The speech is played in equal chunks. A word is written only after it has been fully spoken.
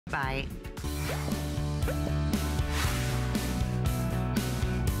Bye.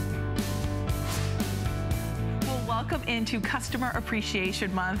 Welcome into Customer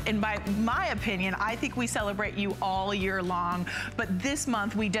Appreciation Month, and by my opinion, I think we celebrate you all year long, but this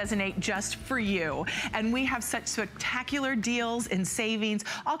month we designate just for you. And we have such spectacular deals and savings,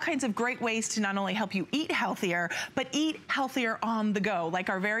 all kinds of great ways to not only help you eat healthier, but eat healthier on the go, like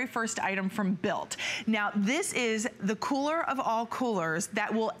our very first item from Built. Now, this is the cooler of all coolers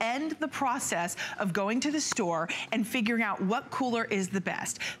that will end the process of going to the store and figuring out what cooler is the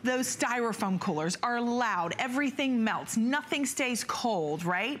best. Those styrofoam coolers are loud, everything melts, nothing stays cold,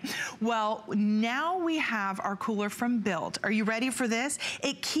 right? Well, now we have our cooler from Built. Are you ready for this?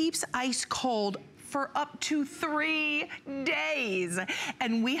 It keeps ice cold for up to 3 days.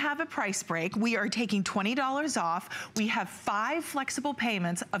 And we have a price break. We are taking $20 off. We have 5 flexible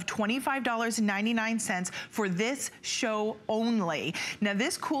payments of $25.99 for this show only. Now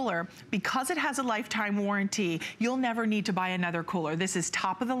this cooler, because it has a lifetime warranty, you'll never need to buy another cooler. This is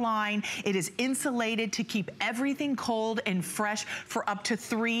top of the line. It is insulated to keep everything cold and fresh for up to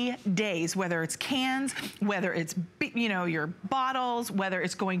 3 days, whether it's cans, whether it's, you know, your bottles, whether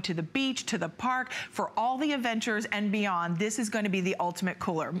it's going to the beach, to the park, for all the adventures and beyond. This is going to be the ultimate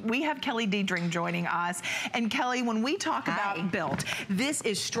cooler. We have Kelly Diedring joining us. And Kelly, when we talk about Built, this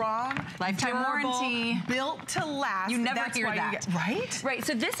is strong, lifetime durable, warranty, built to last. You never hear that. Right? Right,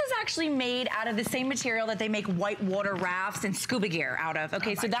 so this is actually made out of the same material that they make whitewater rafts and scuba gear out of.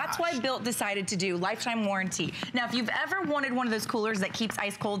 Okay, so that's why Built decided to do lifetime warranty. Now, if you've ever wanted one of those coolers that keeps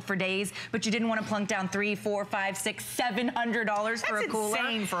ice cold for days, but you didn't want to plunk down $300, $400, $500, $600, $700 for a cooler. That's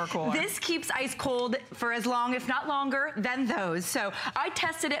insane for a cooler. This keeps ice cold for as long, if not longer, than those. So I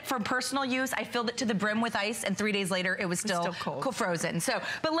tested it for personal use. I filled it to the brim with ice, and 3 days later, it was still cold. Frozen. So,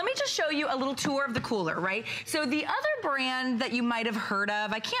 but let me just show you a little tour of the cooler, right? So the other brand that you might have heard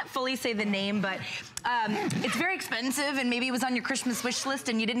of, I can't fully say the name, but it's very expensive, and maybe it was on your Christmas wish list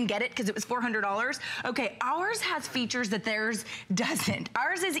and you didn't get it because it was $400. Okay, ours has features that theirs doesn't.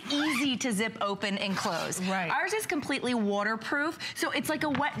 Ours is easy to zip open and close. Right. Ours is completely waterproof, so it's like a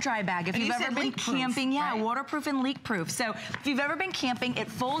wet dry bag. If you've ever been camping, waterproof and leak proof. So if you've ever been camping, it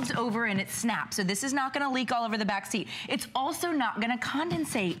folds over and it snaps. So this is not gonna leak all over the back seat. It's also not gonna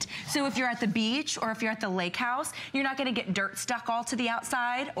condensate. So if you're at the beach or if you're at the lake house, you're not gonna get dirt stuck all to the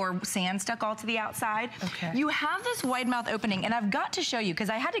outside or sand stuck all to the outside. Okay. You have this wide mouth opening, and I've got to show you because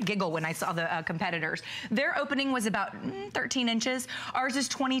I had to giggle when I saw the competitors. Their opening was about 13 inches. Ours is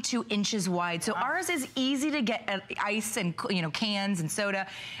 22 inches wide. So ours is easy to get ice and, you know, cans and soda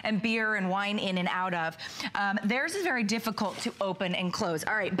and beer and wine in and out of. Theirs is very difficult to open and close.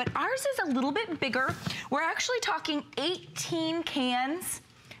 All right, but ours is a little bit bigger. We're actually talking 18 cans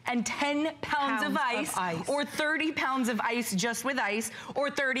and 10 pounds of ice, or 30 pounds of ice just with ice,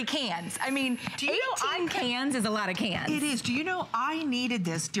 or 30 cans. I mean, 18 cans is a lot of cans. It is. Do you know I needed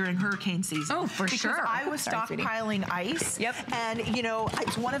this during hurricane season? Oh, for sure. Because I was stockpiling ice. Yep. And, you know,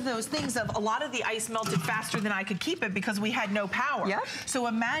 it's one of those things of a lot of the ice melted faster than I could keep it because we had no power. Yep. So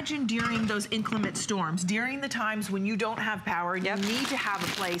imagine during those inclement storms, during the times when you don't have power, you need to have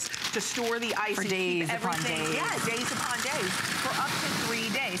a place to store the ice. For days upon days. Yeah, days upon days. For up to 3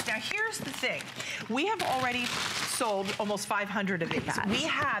 days. Now here's the thing. We have already sold almost 500 of these. We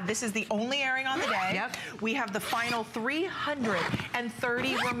have, this is the only airing on the day. Yep. We have the final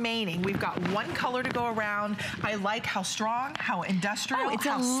 330 remaining. We've got one color to go around. I like how strong, how industrial, it's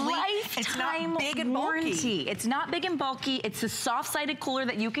how a sleek. lifetime It's not big and bulky. It's not big and bulky. It's a soft-sided cooler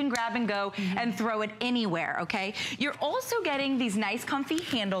that you can grab and go and throw it anywhere, okay? You're also getting these nice comfy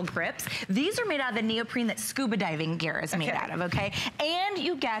handle grips. These are made out of the neoprene that scuba diving gear is made out of, okay? And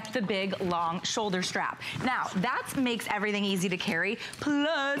you get the big, long shoulder strap. Now, that makes everything easy to carry.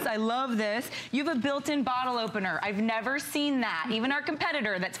 Plus, I love this, you have a built-in bottle opener. I've never seen that. Even our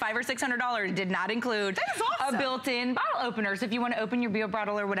competitor that's $500 or $600 did not include a built-in bottle opener. So if you want to open your beer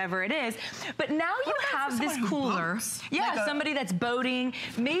bottle or whatever it is. But now you have this cooler. Yeah, like somebody that's boating.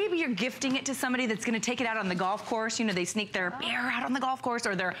 Maybe you're gifting it to somebody that's going to take it out on the golf course. You know, they sneak their beer out on the golf course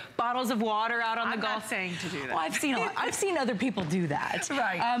or their bottles of water out on the golf. I'm not saying to do that. Well, I've seen other people do that.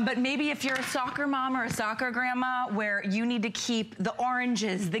 Right. But maybe if you're a soccer mom or a soccer grandma where you need to keep the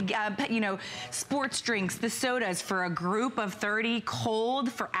oranges, the you know, sports drinks, the sodas for a group of 30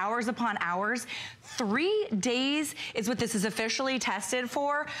 cold for hours upon hours, 3 days is what this is officially tested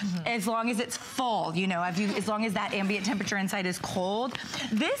for, as long as it's full, you know, as long as that ambient temperature inside is cold.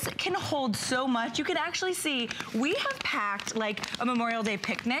 This can hold so much. You can actually see we have packed like a Memorial Day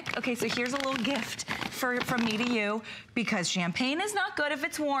picnic. Okay, so here's a little gift from me to you, because champagne is not good if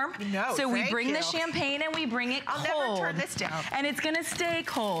it's warm. No, so we bring the champagne and we bring it cold. I'll never turn this down. And it's gonna stay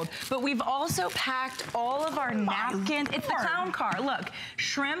cold. But we've also packed all of our napkins. It's the clown car. Look,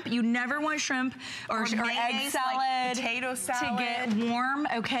 shrimp, you never want shrimp or egg salad, like potato salad to get warm,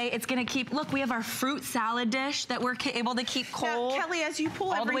 okay? It's gonna keep, look, we have our fruit salad dish that we're able to keep cold. Now, Kelly, as you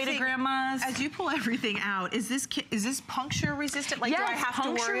pull all the way to grandma's. As you pull everything out, is this puncture resistant? Like, yes, do I have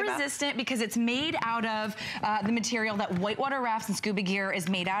to worry about? puncture resistant because it's made out of the material that whitewater rafts and scuba gear is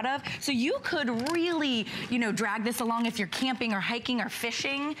made out of. So you could really, you know, drag this along if you're camping or hiking or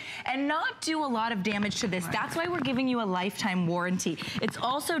fishing and not do a lot of damage to this. Right. That's why we're giving you a lifetime warranty. It's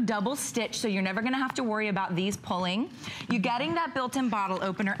also double stitched, so you're never gonna have to worry about these pulling. You're getting that built-in bottle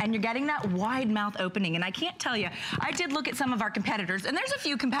opener and you're getting that wide mouth opening. And I can't tell you, I did look at some of our competitors, and there's a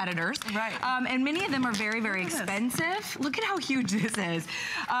few competitors. Right. And many of them are very, very expensive. Look at how huge this is.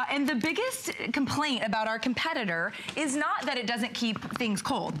 And the biggest complaint about our competitor is not that it doesn't keep things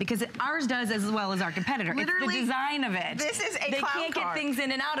cold, because ours does as well as our competitor. Literally, it's the design of it. This is a They can't get things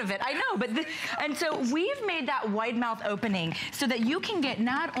in and out of it. I know, but and so we've made that wide mouth opening so that you can get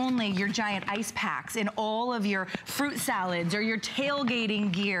not only your giant ice packs in all of your fruit salads or your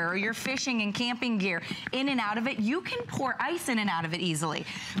tailgating gear or your fishing and camping gear in and out of it, you can pour ice in and out of it easily.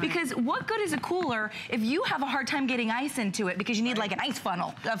 Right. Because what good is a cooler if you have a hard time getting ice into it because you need like an ice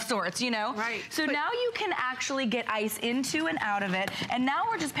funnel of sorts, you know? Right. So now you can actually get ice into and out of it, and now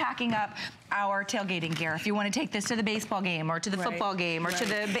we're just packing up our tailgating gear. If you want to take this to the baseball game or to the football game or to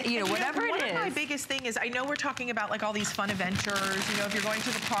the, you know, whatever it is. One of my biggest thing is, I know we're talking about like all these fun adventures, you know, if you're going to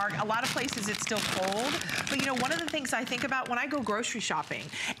the park, a lot of places it's still cold, but you know, one of the things I think about when I go grocery shopping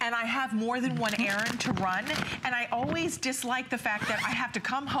and I have more than one errand to run, and I always dislike the fact that I have to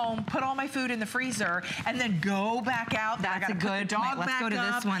come home, put all my food in the freezer, and then go back out. That's a good point. Let's go to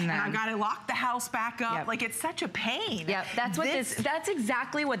this one then. And I've got to lock the house back up. Yep. Like, it's such a pain. Yep, that's what that's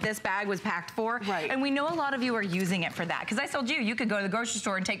exactly what this bag was packed for. Right. And we know a lot of you are using it for that. Because I told you, you could go to the grocery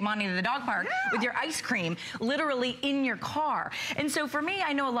store and take Monty to the dog park with your ice cream, literally in your car. And so for me,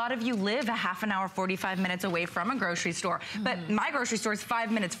 I know a lot of you live a half an hour, 45 minutes away from a grocery store. But my grocery store is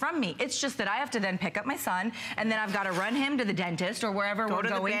 5 minutes from me. It's just that I have to then pick up my son, and then I've got to run him to the dentist or wherever we're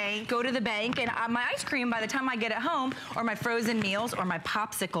going. Go to the bank. And my ice cream, by the time I get it home, or my frozen meals, or my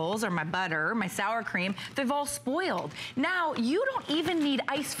popsicles, or my butter, my sour cream, they've all spoiled. Now, you don't even need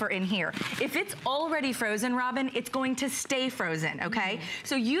ice for in here. If it's already frozen, Robin, it's going to stay frozen, okay?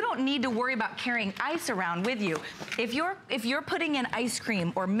 So you don't need to worry about carrying ice around with you. If you're putting in ice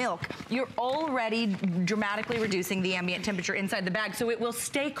cream or milk, you're already dramatically reducing the ambient temperature inside the bag, so it will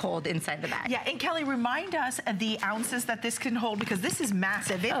stay cold inside the bag. Yeah, and Kelly, remind us of the ounces that this can hold, because this is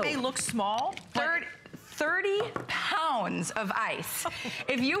massive. It may look small, 30 pounds of ice.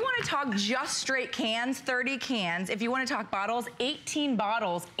 If you want to talk just straight cans, 30 cans. If you want to talk bottles, 18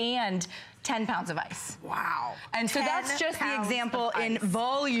 bottles and 10 pounds of ice. Wow. And so that's just the example in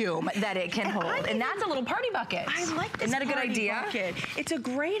volume that it can hold. And that's a little party bucket. I like this. Isn't that a good idea? Bucket. It's a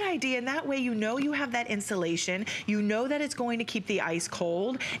great idea, and that way you know you have that insulation, you know that it's going to keep the ice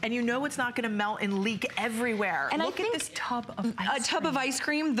cold, and you know it's not going to melt and leak everywhere. And look at this tub of ice cream. A tub of ice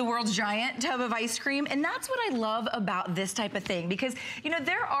cream, the world's giant tub of ice cream. And that's what I love about this type of thing, because, you know,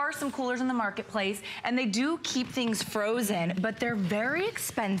 there are some coolers in the marketplace, and they do keep things frozen, but they're very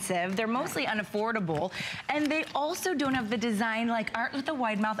expensive. They're mostly unaffordable, and they also don't have the design like ours with the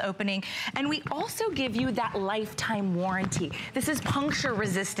wide mouth opening. And we also give you that lifetime warranty. This is puncture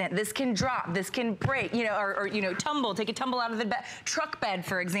resistant. This can drop, this can break, you know, or you know, tumble, take a tumble out of the truck bed,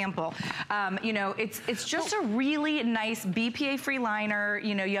 for example. You know, it's just a really nice BPA-free liner.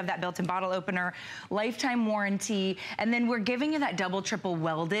 You know, you have that built-in bottle opener, lifetime warranty, and then we're giving you that double, triple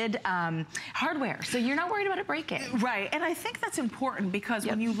welded hardware, so you're not worried about it breaking. Right, and I think that's important, because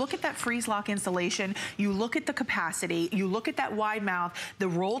when you look at that freeze lock insulation, you look at the capacity, you look at that wide mouth, the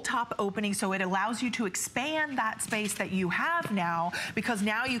roll top opening, so it allows you to expand that space that you have now, because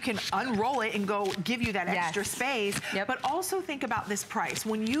now you can unroll it and go give you that extra space. But also think about this price.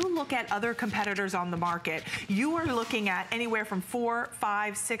 When you look at other competitors on the market, you are looking at anywhere from 4,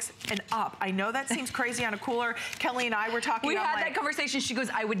 5, 6 and up. I know that seems crazy on a cooler. Kelly and I were talking. We had that conversation. She goes,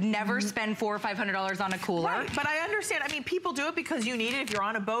 I would never spend $400 or $500 on a cooler. Right, but I understand. I mean, people do it because you need it. If you're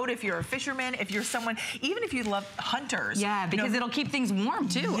on a boat, if you're fisherman, if you're someone, even if you love hunters. Yeah, because it'll keep things warm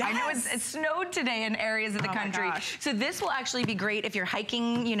too. Yes. I know it snowed today in areas of the country. So this will actually be great if you're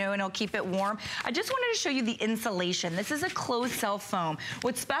hiking, you know, and it'll keep it warm. I just wanted to show you the insulation. This is a closed cell foam.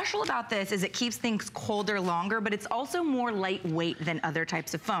 What's special about this is it keeps things colder longer, but it's also more lightweight than other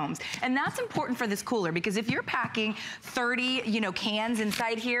types of foams. And that's important for this cooler because if you're packing 30, you know, cans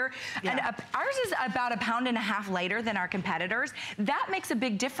inside here, and ours is about 1.5 pounds lighter than our competitors, that makes a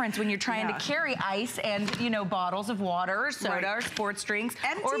big difference when you're trying to carry ice and, you know, bottles of water, or soda, or sports drinks,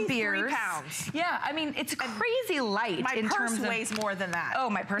 or beers. 3 pounds. Yeah, I mean, it's crazy light. My purse weighs more than that. Oh,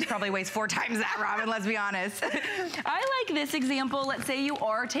 my purse probably weighs 4 times that, Robin, let's be honest. I like this example. Let's say you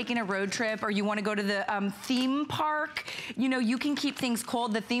are taking a road trip or you want to go to the theme park. You know, you can keep things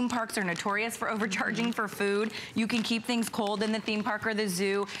cold. The theme parks are notorious for overcharging for food. You can keep things cold in the theme park or the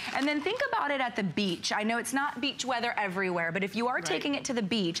zoo. And then think about it at the beach. I know it's not beach weather everywhere, but if you are taking it to the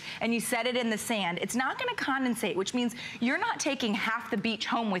beach and you set it in the sand, it's not going to condensate, which means you're not taking half the beach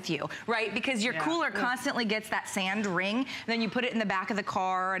home with you, right? Because your cooler constantly gets that sand ring, and then you put it in the back of the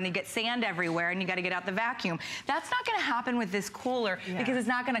car and you get sand everywhere and you got to get out the vacuum. That's not going to happen with this cooler because it's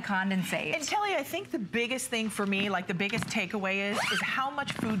not going to condensate. And Kelly, I think the biggest thing for me, like the biggest takeaway is how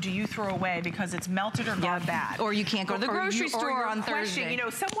much food do you throw away because it's melted or gone bad? Or you can't go to the grocery store on Thursday. You know,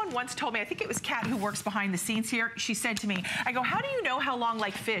 someone once told me, I think it was Kat who works behind the scenes here, she said to me, I go, how do you know how long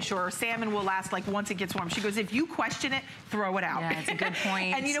like fish or salmon will last like once it gets warm? She goes, if you question it, throw it out. Yeah, it's a good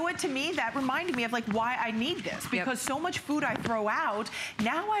point. And you know what, to me, that reminded me of like why I need this, because so much food I throw out,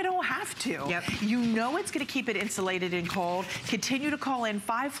 now I don't have to. You know it's gonna keep it insulated and cold. Continue to call in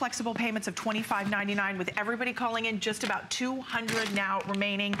 5 flexible payments of $25.99 with everybody calling in, just about 200 now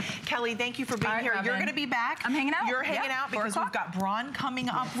remaining. Kelly, thank you for being here. Robin. You're gonna be back. I'm hanging out. You're hanging out because we've got Braun coming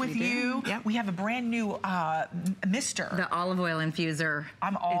up with you. We have a brand new mister. The olive oil infuser.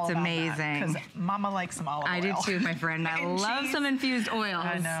 I'm all It's about amazing. Because Mama likes some olive oil. I do too, my friend. I love some infused oils.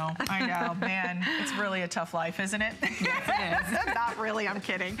 I know, man. It's really a tough life, isn't it? Yes, it is. Not really, I'm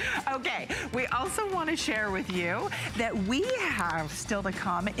kidding. Okay, we also want to share with you that we have still to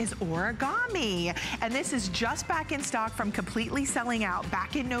come is origami. And this is just back in stock from completely selling out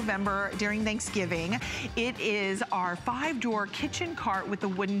back in November during Thanksgiving. It is our 5-drawer kitchen cart with the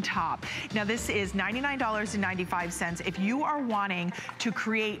wooden top. Now this is $99.95. If you are wanting to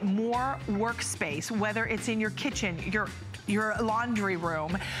create more workspace, whether it's in your kitchen, your laundry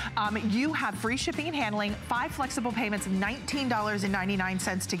room, you have free shipping and handling, 5 flexible payments of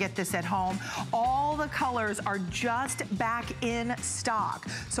 $19.99 to get this at home. All the colors are just back in stock.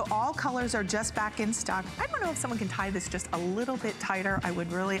 So all colors are just back in stock. I don't know if someone can tie this just a little bit tighter. I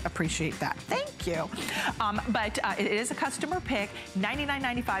would really appreciate that. Thank you. But it is a customer pick,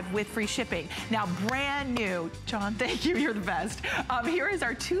 $99.95 with free shipping. Now, brand new, John, thank you, you're the best. Here is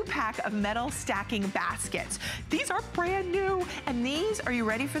our 2-pack of metal stacking baskets. These are brand new, and these, are you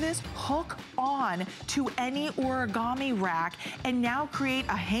ready for this? Hook on to any origami rack and now create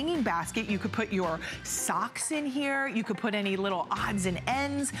a hanging basket. You could put your socks in here. You could put any little odds and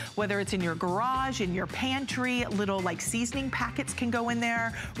ends, whether it's in your garage, in your pantry, little like seasoning packets can go in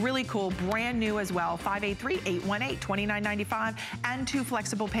there. Really cool, brand new as well. 583-818-2995 and 2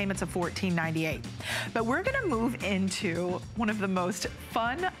 flexible payments of $14.98. But we're gonna move into one of the most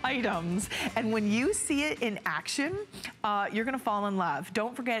fun items, and when you see it in action, you're gonna fall in love.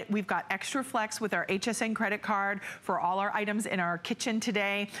 Don't forget, we've got extra flex with our HSN credit card for all our items in our kitchen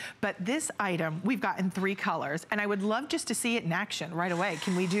today. But this item, we've got in 3 colors, and I would love just to see it in action right away.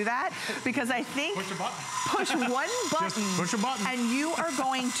 Can we do that? Because I think push a button. Push one button. Just push a button. And you are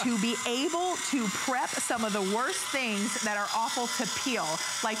going to be able to prep some of the worst things that are awful to peel,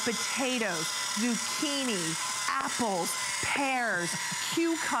 like potatoes, zucchini, apples, pears,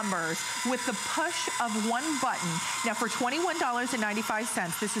 cucumbers, with the push of one button. Now for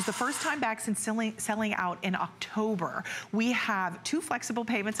 $21.95, this is the first time back since selling out in October. We have 2 flexible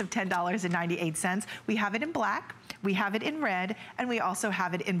payments of $10.98. We have it in black, we have it in red, and we also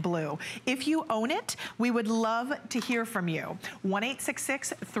have it in blue. If you own it, we would love to hear from you.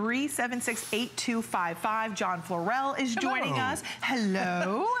 1-866-376-8255. John Florell is joining us.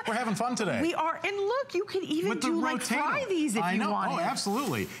 Hello. We're having fun today. We are, and look, you can even do like fry these if you want. Oh,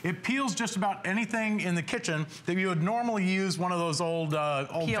 absolutely. It peels just about anything in the kitchen that you would normally use one of those old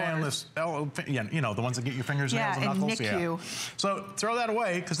fanless, you know, the ones that get your fingers, nails, and knuckles. Nick you. So throw that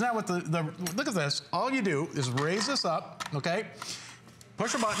away, because now with the look at this, all you do is raise this up, okay?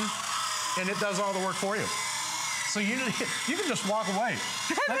 Push a button, and it does all the work for you. So you can just walk away.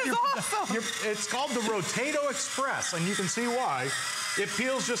 That is awesome. It's called the Rotato Express, and you can see why. It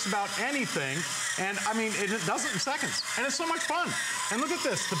peels just about anything, and I mean, it does it in seconds, and it's so much fun. And look at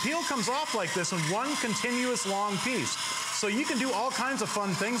this, the peel comes off like this in one continuous long piece. So you can do all kinds of fun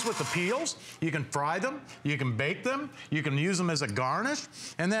things with the peels. You can fry them, you can bake them, you can use them as a garnish,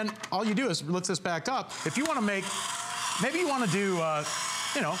 and then all you do is lift this back up. If you want to make, maybe you want to do,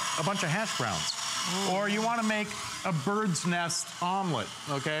 you know, a bunch of hash browns. Or you want to make a bird's nest omelet,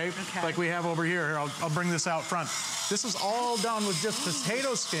 okay? Like we have over here. I'll bring this out front. This is all done with just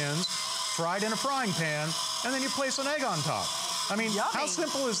potato skins fried in a frying pan, and then you place an egg on top. I mean, how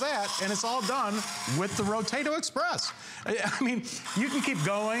simple is that? And it's all done with the Rotato Express. I mean, you can keep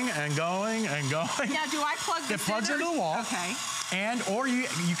going and going and going. Now, do I plug this in? It plugs into the wall. Okay. And, or you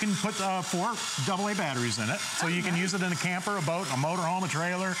can put 4 AA batteries in it. So you can use it in a camper, a boat, a motorhome, a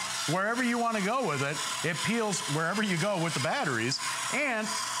trailer, wherever you want to go with it. It peels wherever you go with the batteries. And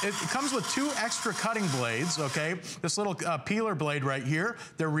it comes with 2 extra cutting blades, okay? This little peeler blade right here.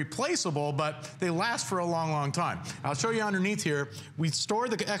 They're replaceable, but they last for a long, long time. I'll show you underneath here. We store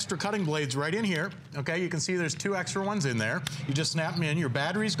the extra cutting blades right in here, okay? You can see there's 2 extra ones in there. You just snap them in. Your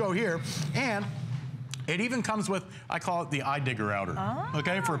batteries go here. And it even comes with, I call it the eye digger outer,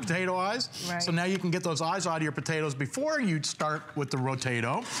 okay, for potato eyes. Right. So now you can get those eyes out of your potatoes before you start with the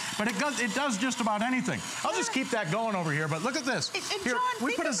Rotato. But it does just about anything. I'll just keep that going over here, but look at this. Here, John,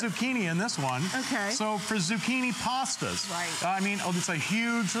 we put a zucchini in this one. Okay. So for zucchini pastas, right. I mean, it's a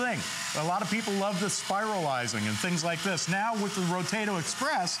huge thing. A lot of people love the spiralizing and things like this. Now with the Rotato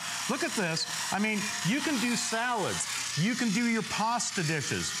Express, look at this. I mean, you can do salads. You can do your pasta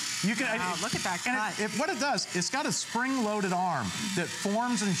dishes. You can, wow, look at that cut. What it does, it's got a spring-loaded arm that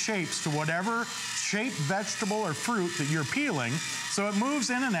forms and shapes to whatever shaped vegetable or fruit that you're peeling. So it moves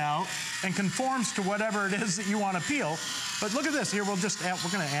in and out and conforms to whatever it is that you want to peel. But look at this. Here, we're going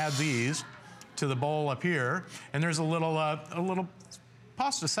to add these to the bowl up here, and there's a little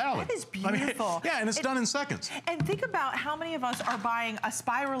pasta salad. That is beautiful. I mean, yeah, and it's done in seconds. And think about how many of us are buying a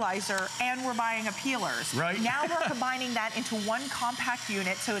spiralizer and we're buying a peelers. Right. Now we're combining that into one compact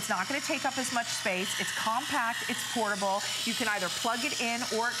unit, so it's not going to take up as much space. It's compact, it's portable. You can either plug it in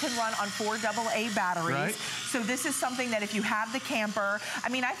or it can run on 4 AA batteries. Right. So this is something that if you have the camper, I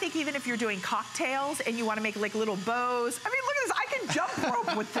mean, I think even if you're doing cocktails and you want to make like little bows, I mean, look at this. I can jump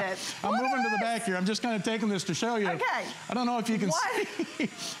rope with this. I'm moving to the back here. I'm just kind of taking this to show you. Okay. I don't know if you can see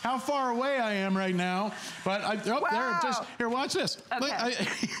how far away I am right now, but here, watch this. Okay.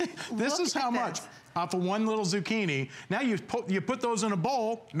 This is how much off of one little zucchini. Now you put those in a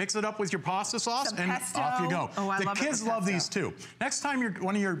bowl, mix it up with your pasta sauce, some and pesto. off you go. Oh, I the love kids love these too. Next time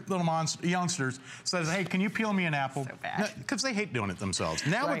one of your little youngsters says, "Hey, can you peel me an apple?" Because they hate doing it themselves.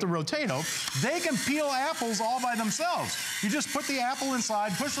 Now with the Rotato, they can peel apples all by themselves. You just put the apple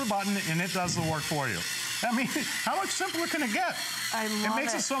inside, push the button, and it does the work for you. I mean, how much simpler can it get? I love it.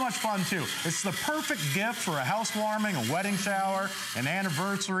 Makes it so much fun, too. It's the perfect gift for a housewarming, a wedding shower, an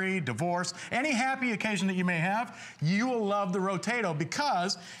anniversary, divorce, any happy occasion that you may have. You will love the Rotato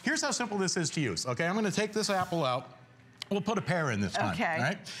because here's how simple this is to use. Okay, I'm going to take this apple out. We'll put a pear in this time,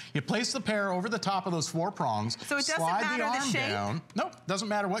 right? You place the pear over the top of those 4 prongs. So it doesn't slide the arm shape? down. Nope, doesn't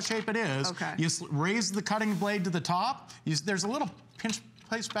matter what shape it is. Okay. You raise the cutting blade to the top. There's a little pinch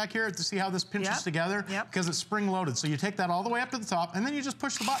place back here to see how this pinches together because it's spring-loaded. So you take that all the way up to the top, and then you just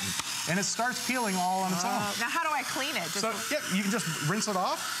push the button, and it starts peeling all on its own. Now, how do I clean it? So, you can just rinse it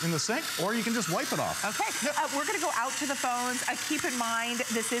off in the sink, or you can just wipe it off. Okay, we're going to go out to the phones. Keep in mind,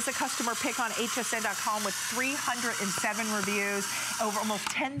 this is a customer pick on hsn.com with 307 reviews, over almost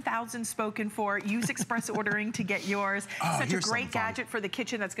 10,000 spoken for. Use express ordering to get yours. Such a great gadget for the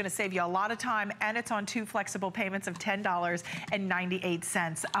kitchen that's going to save you a lot of time, and it's on 2 flexible payments of $10.98.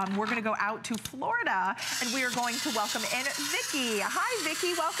 We're going to go out to Florida, and we are going to welcome in Vicki. Hi,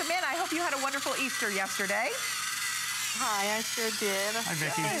 Vicki. Welcome in. I hope you had a wonderful Easter yesterday. Hi, I sure did. Hi,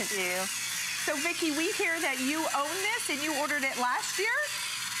 Vicki. Thank you. So, Vicki, we hear that you own this, and you ordered it last year?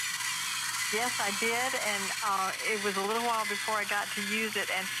 Yes, I did, and it was a little while before I got to use it,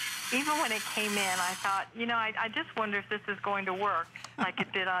 and even when it came in, I thought, you know, I just wonder if this is going to work like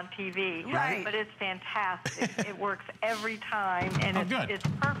it did on TV. Right. But it's fantastic. It works every time, and it's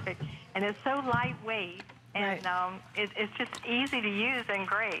perfect. And it's so lightweight, and it's just easy to use and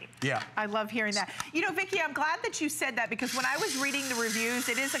great. Yeah. I love hearing that. You know, Vicki, I'm glad that you said that, because when I was reading the reviews,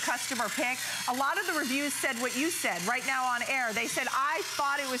 it is a customer pick. A lot of the reviews said what you said right now on air. They said, I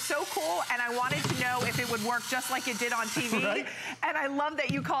thought it was so cool, and I wanted to know if it would work just like it did on TV. And I love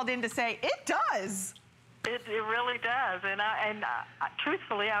that you called in to say, it does. It really does, and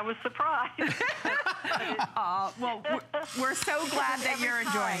truthfully, I was surprised. Well, we're so glad that you're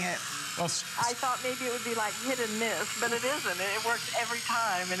enjoying it. Well, I thought maybe it would be like hit and miss, but it isn't. It works every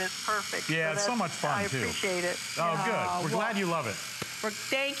time, and it's perfect. Yeah, it's so much fun, too. I appreciate it. Oh, good. We're glad you love it.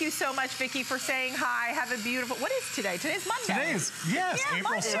 Thank you so much, Vicki, for saying hi. Have a beautiful, what is today? Today's Monday. Today's, yes, yeah,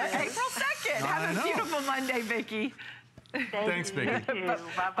 April Monday, 2nd. April 2nd. Have a beautiful Monday, Vicki. Thanks, Vicki.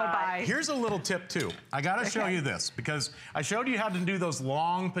 Bye-bye. Here's a little tip, too. I got to show you this, because I showed you how to do those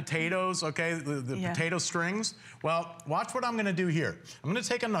long potatoes, okay, the potato strings. Well, watch what I'm going to do here. I'm going to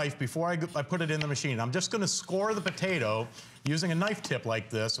take a knife before I put it in the machine. I'm just going to score the potato using a knife tip like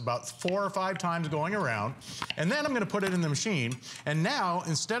this, about 4 or 5 times going around. And then I'm going to put it in the machine. And now,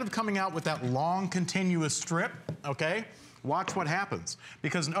 instead of coming out with that long, continuous strip, okay, watch what happens.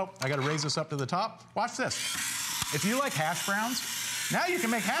 Because, oh, I got to raise this up to the top. Watch this. If you like hash browns, now you can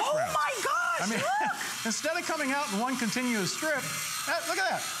make hash browns. Oh my gosh, I mean, look! Instead of coming out in one continuous strip, look at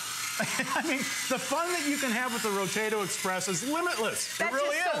that. I mean, the fun that you can have with the Rotato Express is limitless. That it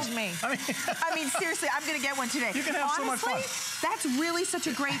really just sold me. I mean, seriously, I'm going to get one today. You can have so much fun. That's really such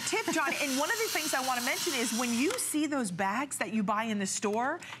a great tip, John. And one of the things I want to mention is when you see those bags that you buy in the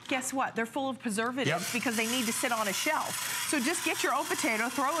store, guess what? They're full of preservatives because they need to sit on a shelf. So just get your old potato,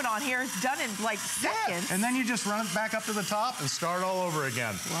 throw it on here. It's done in like seconds. And then you just run it back up to the top and start all over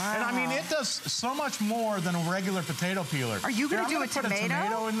again. Wow. And I mean, it does so much more than a regular potato peeler. Are you going to do a tomato? Put a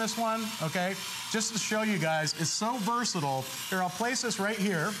tomato in this one, okay? Just to show you guys, it's so versatile. Here, I'll place this right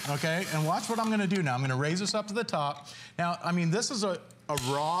here, okay? And watch what I'm going to do now. I'm going to raise this up to the top. Now, I mean, this is a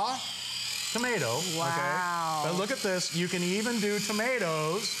raw tomato, okay? But look at this. You can even do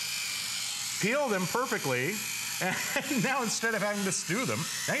tomatoes, peel them perfectly, and now instead of having to stew them,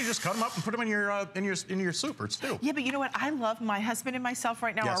 now you just cut them up and put them in your soup or stew. Yeah, but you know what? I love, my husband and myself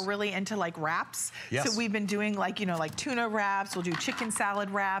right now are really into like wraps. Yes. So we've been doing like, you know, like tuna wraps. We'll do chicken salad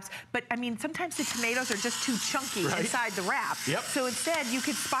wraps. But I mean, sometimes the tomatoes are just too chunky inside the wrap. Yep. So instead, you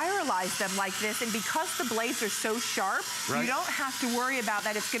could spiralize them like this. And because the blades are so sharp, you don't have to worry about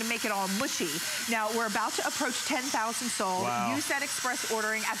that. It's going to make it all mushy. Now, we're about to approach 10,000 sold. Use that express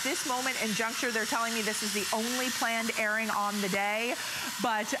ordering. At this moment in juncture, they're telling me this is the only planned airing on the day,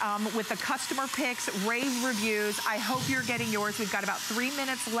 but with the customer picks, rave reviews, I hope you're getting yours. We've got about 3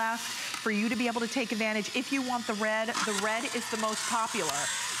 minutes left for you to be able to take advantage. If you want the red is the most popular.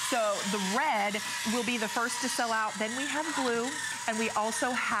 So the red will be the first to sell out. Then we have blue, and we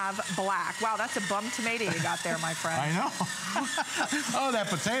also have black. Wow, that's a bum tomato you got there, my friend. I know. Oh, that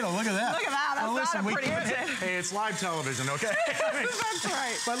potato, look at that. Look at that, that's not a pretty potato. Hey, it's live television, okay? That's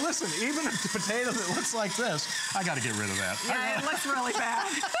right. But listen, even a potato that looks like this, I got to get rid of that. Yeah, it looks really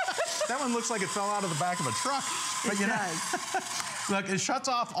bad. That one looks like it fell out of the back of a truck. But it does. Look, it shuts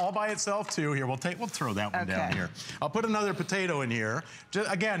off all by itself too. Here, we'll throw that one down here. I'll put another potato in here.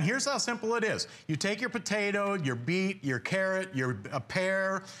 Again, here's how simple it is. You take your potato, your beet, your carrot, a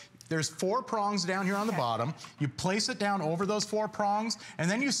pear. There's 4 prongs down here on the bottom. You place it down over those 4 prongs,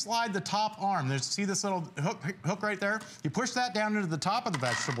 and then you slide the top arm. See this little hook right there? You push that down into the top of the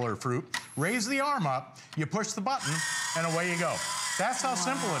vegetable or fruit, raise the arm up, you push the button, and away you go. That's how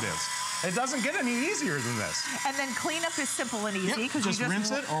simple it is. It doesn't get any easier than this. And then cleanup is simple and easy. Yep. Just rinse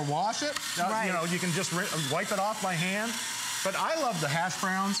it or wash it. You know, you can just wipe it off by hand. But I love the hash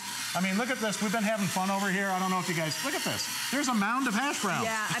browns. I mean, look at this. We've been having fun over here. I don't know if you guys, look at this. There's a mound of hash browns.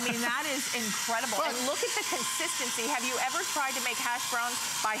 Yeah, I mean, that is incredible. And look at the consistency. Have you ever tried to make hash browns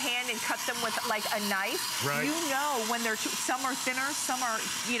by hand and cut them with like a knife? Right. You know when they're, some are thinner, some are,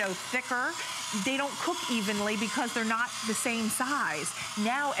 you know, thicker. They don't cook evenly because they're not the same size.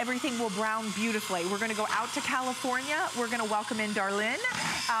 Now everything will brown beautifully. We're gonna go out to California. We're gonna welcome in Darlene.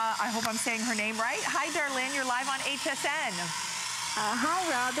 I hope I'm saying her name right. Hi, Darlene, you're live on HSN. Hi,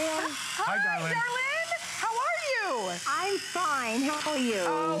 Robin. Hi, Darlene. How are you? I'm fine. How are you?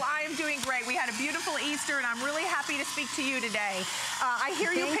 Oh, I am doing great. We had a beautiful Easter, and I'm really happy to speak to you today. I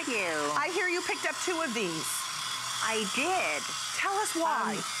hear you picked up 2 of these. I did. Tell us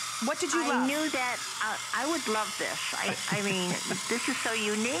why. What did you love? I knew that I would love this. I mean, this is so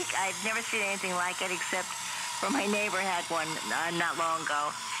unique. I've never seen anything like it except for my neighbor had one not long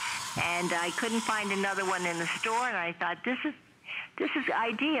ago. And I couldn't find another one in the store, and I thought, this is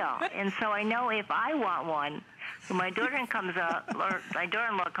ideal. And so I know if I want one, when my daughter comes up, or my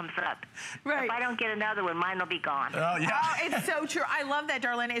daughter-in-law comes up, if I don't get another one, mine will be gone. Oh, yeah. Oh, it's so true. I love that,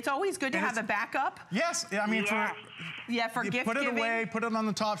 Darlene. It's always good to have a backup. Yes. I mean, for gift put it giving. away, put it on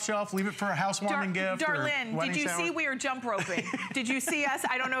the top shelf, leave it for a housewarming gift. Darlene, or did you see we were jump roping? Did you see us?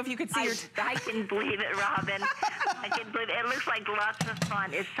 I don't know if you could see I can believe it, Robin. I can believe it. It looks like lots of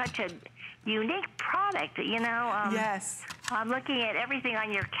fun. It's such a unique product, you know. Yes. I'm looking at everything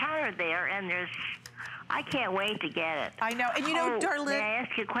on your counter there, and I can't wait to get it. I know. And you know, Darlene. May I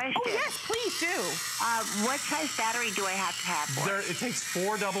ask you a question? Oh, yes, please do. What size battery do I have to have for it? It takes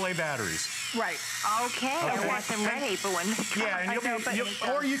 4 AA batteries. Right. Okay. I want them ready for when this comes. Yeah,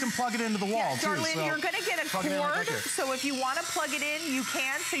 and or you can plug it into the wall, too. Darlene, so you're going to get a cord, so if you want to plug it in, you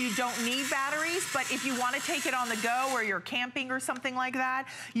can, so you don't need batteries. But if you want to take it on the go or you're camping or something like that,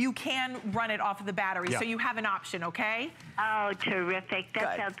 you can run it off of the battery. Yeah. So you have an option, okay? Oh, terrific.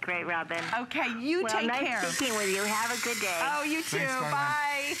 That sounds great, Robin. Okay, you take care. Nice speaking with you. Have a good day. Oh, you too. Thanks,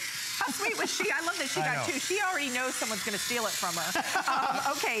 bye. How sweet was she? I love that she got 2. She already knows someone's going to steal it from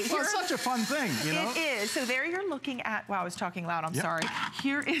her. Okay. Well, it's such a fun thing, you know? It is. So there you're looking at, wow, I was talking loud. I'm sorry.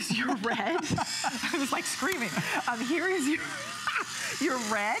 Here is your red. I was like screaming. Here is your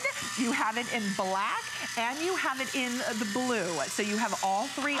red. You have it in black and you have it in the blue. So you have all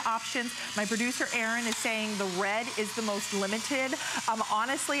 3 options. My producer, Erin, is saying the red is the most limited.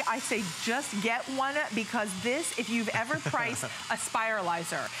 Honestly, I say just get one because this, if you've ever priced a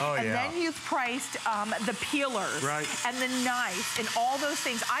spiralizer, and then you've priced the peelers and the knife and all those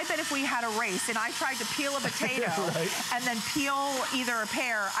things. I bet if we had a race and I tried to peel a potato and then peel either a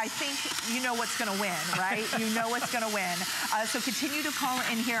pear, I think you know what's going to win, right? You know what's going to win. So continue to call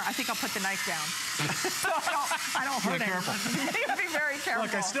in here. I think I'll put the knife down. So I don't hurt anyone. Be very careful.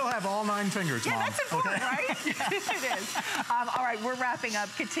 Look, I still have all 9 fingers, Mom. Yeah, that's important, right? It is. All right, we're wrapping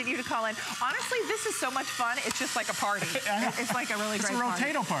up. Continue to call in. Honestly, this is so much fun. It's just like a party. It's like a really great party.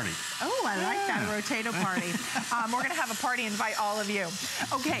 It's a Rotato party. Oh, I like that, a Rotato party. We're going to have a party, invite all of you.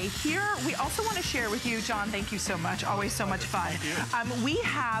 Okay, here we also want to share with you, John, thank you so much. Always so much fun. We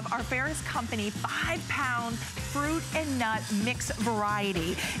have our Ferris Company 5-pound fruit and nut mix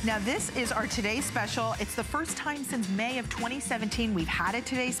variety. Now, this is our Today Special. It's the first time since May of 2017 we've had a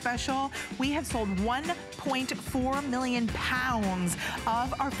Today Special. We have sold 1.4 million pounds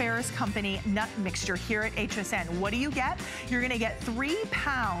of our Ferris Company nut mixture here at HSN. What do you get? You're going to get 3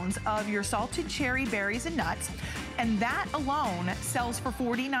 pounds of your salted cherry berries and nuts, and that alone sells for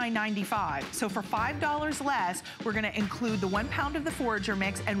 $49.95. So for $5 less, we're going to include the 1 pound of the forager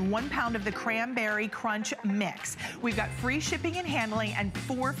mix and 1 pound of the cranberry crunch mix. We've got free shipping and handling and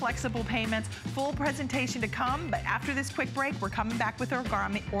 4 flexible payments. Full presentation to come, but after this quick break, we're coming back with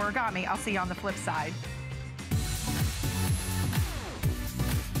origami. I'll see you on the flip side.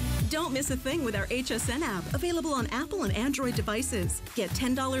 Don't miss a thing with our HSN app, available on Apple and Android devices. Get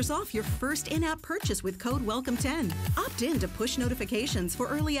 $10 off your first in-app purchase with code WELCOME10. Opt in to push notifications for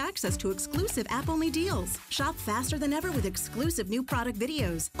early access to exclusive app-only deals. Shop faster than ever with exclusive new product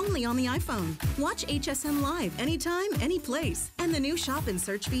videos, only on the iPhone. Watch HSN Live anytime, any place. And the new shop and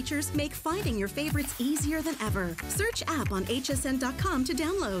search features make finding your favorites easier than ever. Search app on hsn.com to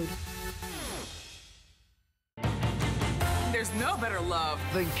download. There's no better love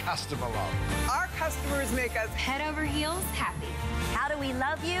than customer love. Our customers make us head over heels happy. How do we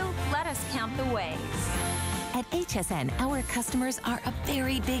love you? Let us count the ways. At HSN, our customers are a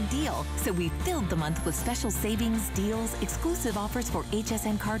very big deal, so we filled the month with special savings, deals, exclusive offers for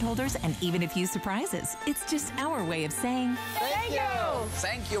HSN cardholders, and even a few surprises. It's just our way of saying thank you.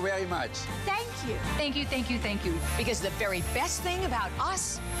 Thank you very much. Thank you. Thank you, thank you, thank you. Because the very best thing about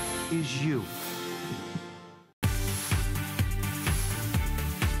us is you.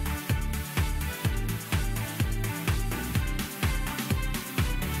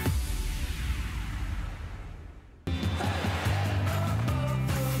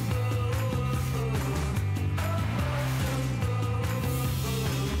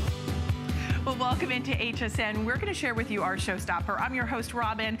 Welcome into HSN. We're going to share with you our showstopper. I'm your host,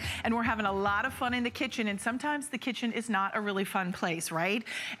 Robin, and we're having a lot of fun in the kitchen, and sometimes the kitchen is not a really fun place, right?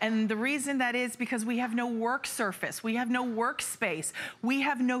 And the reason that is because we have no work surface. We have no workspace. We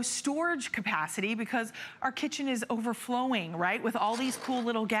have no storage capacity because our kitchen is overflowing, right? With all these cool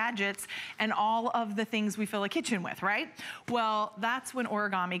little gadgets and all of the things we fill a kitchen with, right? Well, that's when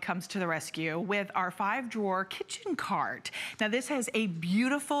Origami comes to the rescue with our 5-drawer kitchen cart. Now, this has a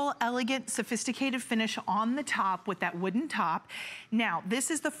beautiful, elegant, sophisticated finish on the top with that wooden top. Now, this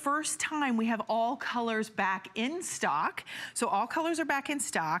is the first time we have all colors back in stock. So all colors are back in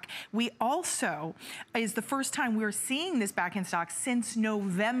stock. We also, is the first time we're seeing this back in stock since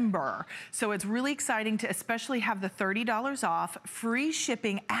November. So it's really exciting to especially have the $30 off, free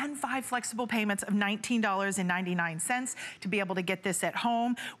shipping, and 5 flexible payments of $19.99 to be able to get this at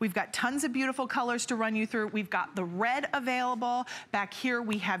home. We've got tons of beautiful colors to run you through. We've got the red available. Back here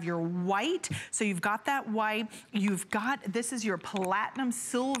we have your white. So you've got that white, you've got, this is your platinum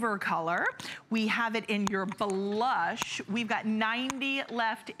silver color. We have it in your blush. We've got 90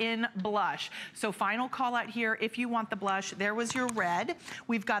 left in blush. So final call out here, if you want the blush, there was your red.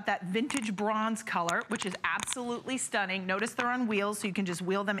 We've got that vintage bronze color, which is absolutely stunning. Notice they're on wheels, so you can just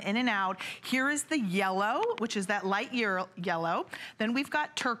wheel them in and out. Here is the yellow, which is that light yellow. Then we've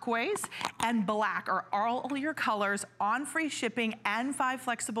got turquoise and black are all your colors on free shipping and 5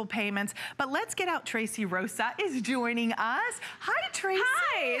 flexible payments. But let's get out. Tracy Rosa is joining us. Hi, Tracy.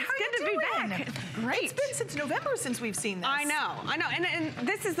 Hi, it's good to be back. Great. It's been since November since we've seen this. I know. And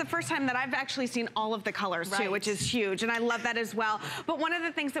this is the first time that I've actually seen all of the colors too, which is huge. And I love that as well. But one of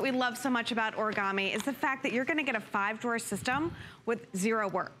the things that we love so much about origami is the fact that you're gonna get a 5-drawer system with 0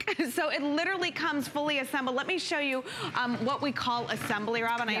 work. So it literally comes fully assembled. Let me show you what we call assembly,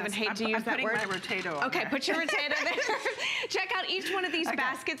 Robin. Yes, I even hate to use that word. I'm putting my rotato on Okay, there. put your rotato there. Check out each one of these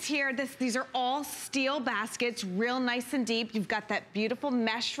baskets here. These are all steel baskets, real nice and deep. You've got that beautiful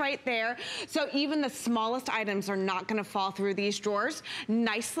mesh right there. So even the smallest items are not gonna fall through these drawers.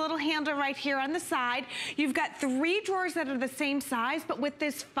 Nice little handle right here on the side. You've got 3 drawers that are the same size, but with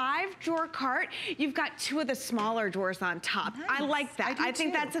this 5-drawer cart, you've got 2 of the smaller drawers on top. Nice. I like that. I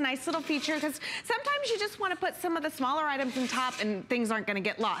think that's a nice little feature because sometimes you just want to put some of the smaller items on top and things aren't going to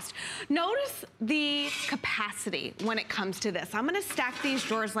get lost. Notice the capacity when it comes to this. I'm going to stack these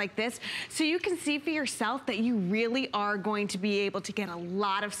drawers like this so you can see for yourself that you really are going to be able to get a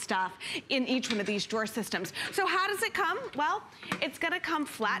lot of stuff in each one of these drawer systems. So how does it come? Well, it's going to come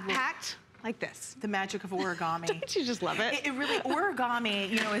flat packed. Like this. The magic of origami. Don't you just love it? It really, origami,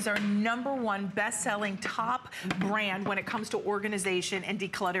 you know, is our #1 best-selling top brand when it comes to organization and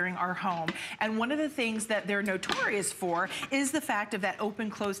decluttering our home. And one of the things that they're notorious for is the fact of that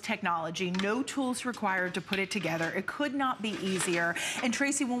open-close technology. No tools required to put it together. It could not be easier. And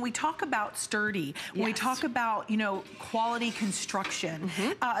Tracy, when we talk about sturdy, when we talk about, you know, quality construction,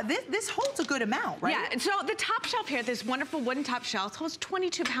 this holds a good amount, right? Yeah, so the top shelf here, this wonderful wooden top shelf, holds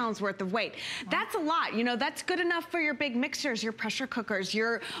 22 pounds worth of weight. That's a lot. You know, that's good enough for your big mixers, your pressure cookers,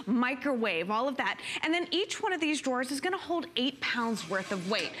 your microwave, all of that. And then each one of these drawers is going to hold 8 pounds worth of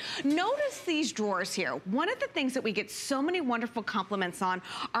weight. Notice these drawers here. One of the things that we get so many wonderful compliments on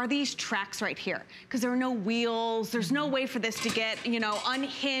are these tracks right here, because there are no wheels. There's no way for this to get, you know,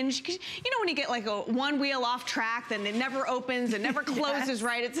 unhinged. 'Cause you know when you get like one wheel off track, then it never opens, it never closes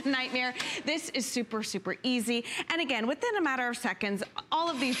right. It's a nightmare. This is super, super easy. And again, within a matter of seconds, all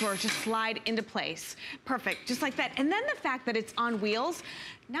of these drawers just slide into place. Perfect, just like that. And then the fact that it's on wheels,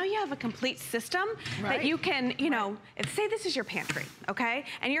 now you have a complete system that you can, you know, say this is your pantry, okay?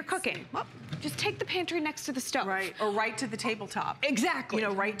 And you're cooking. Well, just take the pantry next to the stove. Right, or right to the tabletop. Exactly. You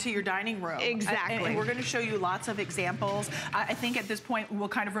know, right to your dining room. Exactly. And we're gonna show you lots of examples. I think at this point, we'll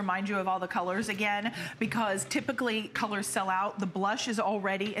kind of remind you of all the colors again, because typically colors sell out. The blush is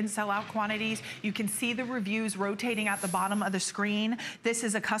already in sellout quantities. You can see the reviews rotating at the bottom of the screen. This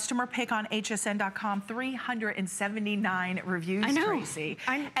is a customer pick on hsn.com, 379 reviews, I know. Tracy.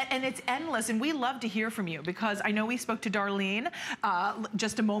 And it's endless, and we love to hear from you because I know we spoke to Darlene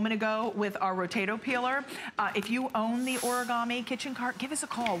just a moment ago with our rotato peeler. If you own the origami kitchen cart, give us a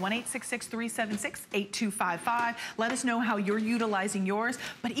call, 1-866-376-8255. Let us know how you're utilizing yours,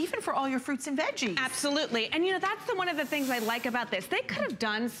 but even for all your fruits and veggies. Absolutely, and you know, that's one of the things I like about this. They could have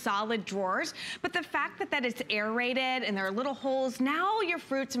done solid drawers, but the fact that it's aerated and there are little holes, now your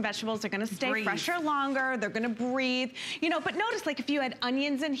fruits and vegetables are gonna stay fresher longer, they're gonna breathe, you know, but notice like if you had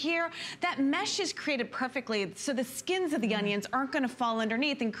onions in here, that mesh is created perfectly so the skins of the onions aren't gonna fall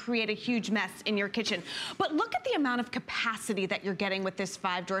underneath and create a huge mess in your kitchen. But look at the amount of capacity that you're getting with this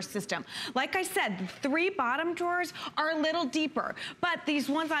 5-drawer system. Like I said, the 3 bottom drawers are a little deeper, but these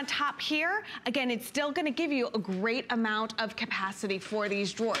ones on top here, again, it's still gonna give you a great amount of capacity for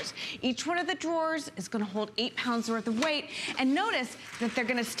these drawers. Each one of the drawers is gonna hold 8 pounds worth of weight, and notice that they're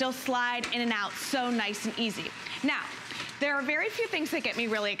gonna still slide in and out so nice and easy. Now, there are very few things that get me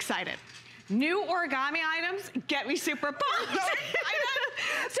really excited. New origami items get me super pumped.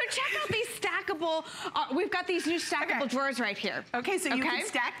 So check out these stackable, we've got these new stackable drawers right here. Okay, so you can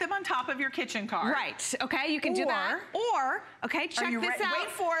stack them on top of your kitchen cart. Right, okay, you can do that. Or, okay, check this out. Wait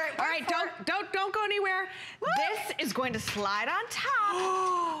for it. All right, don't go anywhere. This is going to slide on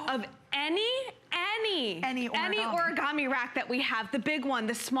top of any origami rack that we have, the big one,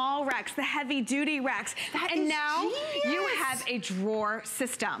 the small racks, the heavy duty racks. And now you have a drawer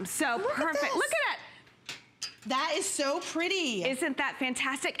system. So perfect. Look at it. That is so pretty. Isn't that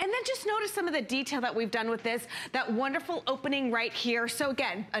fantastic? And then just notice some of the detail that we've done with this, that wonderful opening right here. So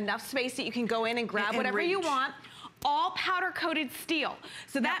again, enough space that you can go in and grab whatever you want. all powder coated steel.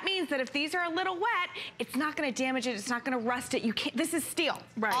 So that means that if these are a little wet, it's not gonna damage it, it's not gonna rust it. You can't, this is steel.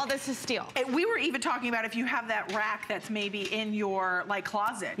 Right. All this is steel. And we were even talking about if you have that rack that's maybe in your like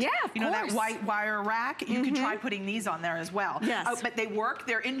closet. Yeah, of You know, that course. white wire rack, you can try putting these on there as well. Yes. But they work,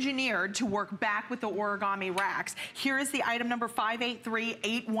 they're engineered to work back with the origami racks. Here is the item number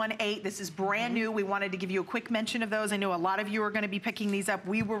 583818. This is brand new. We wanted to give you a quick mention of those. I know a lot of you are gonna be picking these up.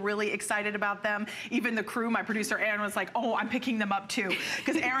 We were really excited about them. Even the crew, my producer Aaron was like, oh, I'm picking them up too.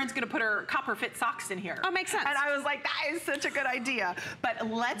 Because Aaron's gonna put her copper fit socks in here. Oh, makes sense. And I was like, that is such a good idea. But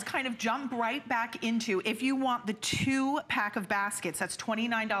let's kind of jump right back into, if you want the 2-pack of baskets, that's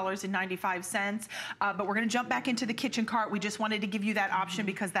 $29.95. But we're gonna jump back into the kitchen cart. We just wanted to give you that option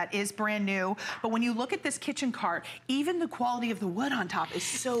because that is brand new. But when you look at this kitchen cart, even the quality of the wood on top is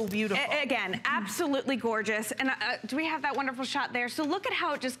so beautiful. Again, absolutely gorgeous. And do we have that wonderful shot there? So look at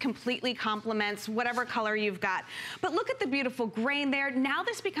how it just completely complements whatever color you've got. But look at the beautiful grain there. Now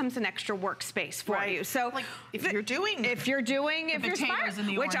this becomes an extra workspace for you. So like if you're doing if you're potatoes and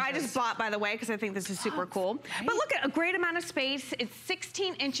the which I oranges. just bought, by the way, because I think this is super cool. Right? But look at a great amount of space. It's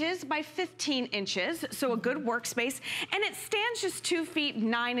 16 inches by 15 inches, so a good workspace. And it stands just 2 feet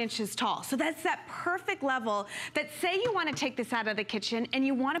 9 inches tall. So that's that perfect level that say you want to take this out of the kitchen and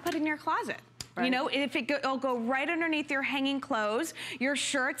you want to put it in your closet. Right. You know, if it'll go right underneath your hanging clothes, your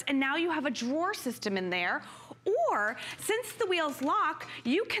shirts, and now you have a drawer system in there. Or, since the wheels lock,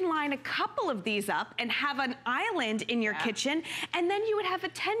 you can line a couple of these up and have an island in your kitchen, and then you would have a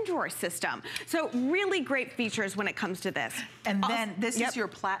 10-drawer system. So really great features when it comes to this. And then this is your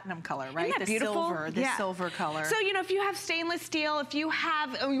platinum color, right? Isn't that beautiful? The silver color. So, you know, if you have stainless steel, if you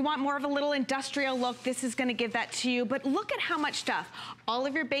want more of a little industrial look, this is gonna give that to you. But look at how much stuff. All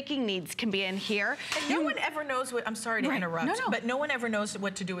of your baking needs can be in here. And no one ever knows what, I'm sorry to interrupt, but no one ever knows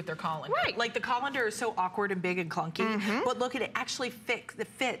what to do with their colander. Right. Like the colander is so awkward and big and clunky, but look at it actually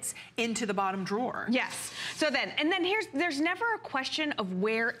fits into the bottom drawer. Yes. So then, there's never a question of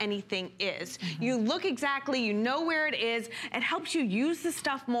where anything is. You look exactly, you know where it is. It helps you use the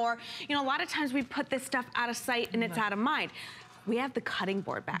stuff more. You know, a lot of times we put this stuff out of sight and it's out of mind. We have the cutting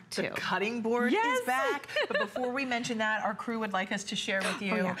board back too. The cutting board is back. But before we mention that, our crew would like us to share with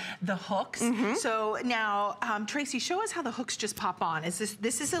you the hooks. So now, Tracy, show us how the hooks just pop on.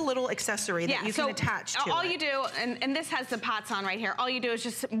 This is a little accessory that you can attach to all you do, and this has the pots on right here, all you do is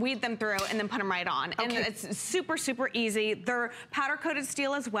just weed them through and then put them right on. And it's super, super easy. They're powder coated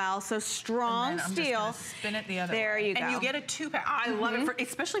steel as well, so strong steel. I'm just spin it the other there way. You go. And you get a 2-pack. I love it,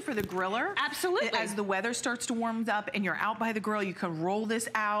 especially for the griller. Absolutely. As the weather starts to warm up and you're out by the grill, you can roll this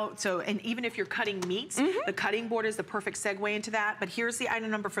out. So, and even if you're cutting meats, the cutting board is the perfect segue into that. But here's the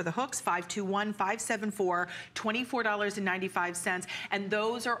item number for the hooks, 521-574, $24.95. And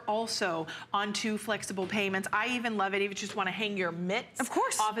those are also on 2 flexible payments. I even love it if you just want to hang your mitts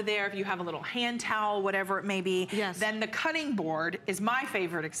off of there, if you have a little hand towel, whatever it may be. Yes. Then the cutting board is my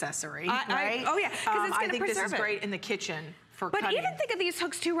favorite accessory, right? Oh yeah, because it's I think this is great in the kitchen. But even think of these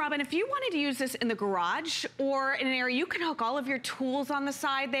hooks too, Robin. If you wanted to use this in the garage or in an area, you can hook all of your tools on the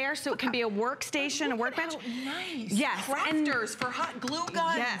side there, so it can be a workstation, a workbench. Nice. Yes. Crafters for hot glue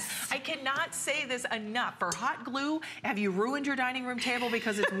guns. Yes. I cannot say this enough. For hot glue, have you ruined your dining room table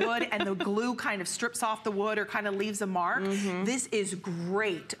because it's wood and the glue kind of strips off the wood or kind of leaves a mark? This is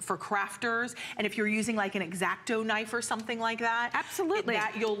great for crafters. And if you're using like an X-Acto knife or something like that, absolutely,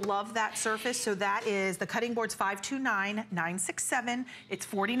 you'll love that surface. So that is the cutting board's 529-967. It's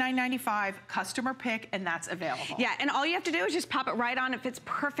 $49.95, customer pick, and that's available. Yeah, and all you have to do is just pop it right on. It fits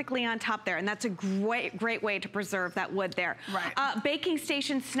perfectly on top there, and that's a great way to preserve that wood there. Right. Baking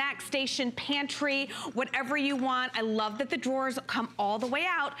station, snack station, pantry, whatever you want. I love that the drawers come all the way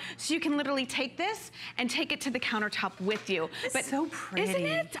out, so you can literally take this and take it to the countertop with you. It's so pretty. Isn't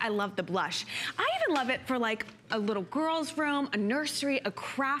it? I love the blush. I even love it for like a little girl's room, a nursery, a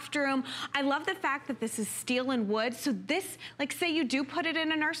craft room. I love the fact that this is steel and wood, so this, like say you do put it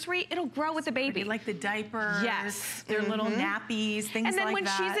in a nursery, it'll grow with the baby. Like the diapers, yes, their little nappies, things like that. And then when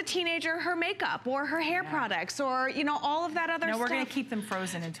she's a teenager, her makeup or her hair products or, you know, all of that other stuff. No, we're gonna keep them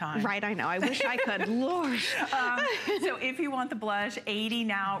frozen in time. Right, I know, I wish I could, Lord. So if you want the blush, 80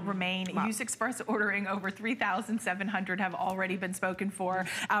 now remain. Use Express ordering. Over 3,700 have already been spoken for.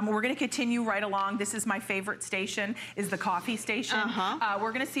 We're gonna continue right along. This is my favorite station, is the coffee station.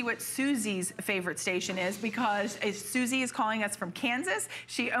 We're gonna see what Susie's favorite station is, because Susie is calling us from Kansas.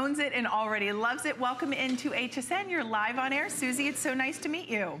 She owns it and already loves it. Welcome into HSN. You're live on air. Susie, it's so nice to meet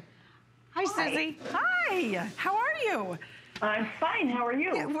you. Hi, Susie. Hi, how are you? I'm fine. How are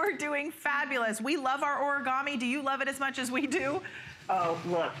you? We're doing fabulous. We love our origami. Do you love it as much as we do? Oh,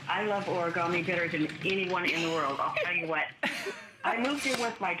 look, I love origami better than anyone in the world. I'll tell you what. I moved in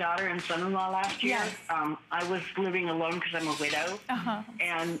with my daughter and son-in-law last year. Yes. I was living alone because I'm a widow.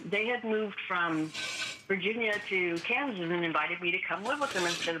 And they had moved from Virginia to Kansas and invited me to come live with them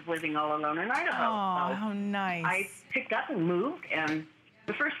instead of living all alone in Idaho. Oh, so how nice. I picked up and moved, and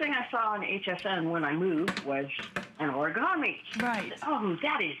the first thing I saw on HSN when I moved was an origami. Right. Oh,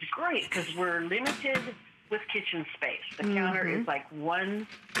 that is great, because we're limited with kitchen space. The counter is like one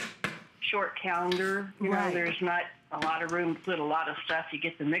short counter. You know, there's not a lot of room to put a lot of stuff. You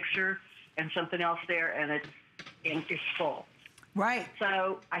get the mixer and something else there, and it's full. Right.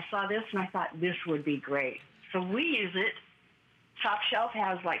 So I saw this, and I thought this would be great. So we use it. Top shelf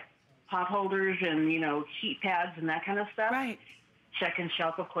has, like, pot holders and, you know, heat pads and that kind of stuff. Right. Second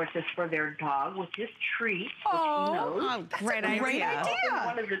shelf, of course, is for their dog with his treats, which he knows. Oh, great idea.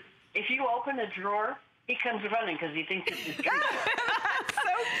 If you open a drawer, he comes running because he thinks it's his treat. That's so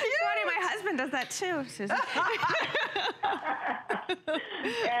cute. Funny, my husband does that too, Susan.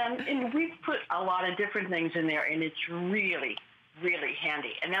 and we've put a lot of different things in there, and it's really, really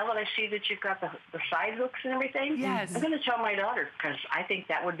handy. And now that I see that you've got the side hooks and everything, I'm going to tell my daughter, because I think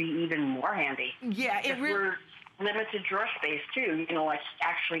that would be even more handy. Yeah, it really... We're limited drawer space too, you know, like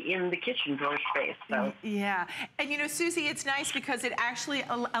actually in the kitchen drawer space. So yeah, and you know, Susie, it's nice because it actually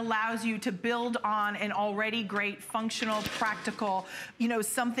allows you to build on an already great functional, practical, you know,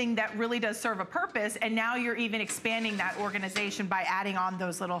 something that really does serve a purpose, and now you're even expanding that organization by adding on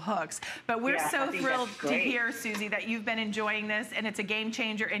those little hooks. But we're so thrilled to hear, Susie, that you've been enjoying this, and it's a game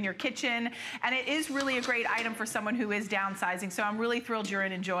changer in your kitchen, and it is really a great item for someone who is downsizing. So I'm really thrilled you're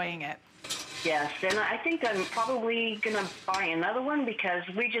enjoying it. Yes, and I think I'm probably going to buy another one because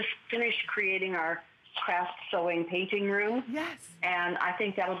we just finished creating our craft sewing painting room. Yes. And I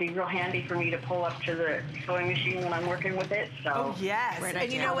think that'll be real handy for me to pull up to the sewing machine when I'm working with it. So yes.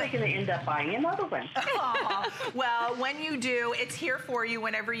 And you know what? I'm going to end up buying another one. Well, when you do, it's here for you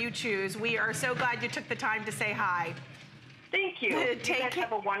whenever you choose. We are so glad you took the time to say hi. Thank you. You guys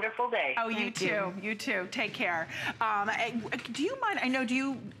have a wonderful day. Oh, you too. You too. Take care. Do you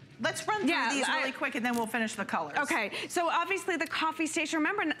mind? Let's run through these really quick, and then we'll finish the colors. Okay, so obviously the coffee station,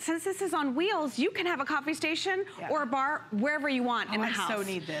 remember, since this is on wheels, you can have a coffee station or a bar wherever you want in the house. I so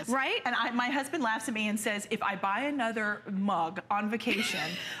need this. Right? And my husband laughs at me and says, if I buy another mug on vacation,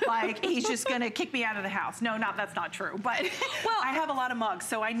 like, he's just gonna kick me out of the house. No, that's not true, but well, I have a lot of mugs,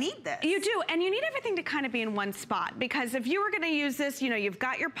 so I need this. You do, and you need everything to kind of be in one spot, because if you were gonna use this, you know, you've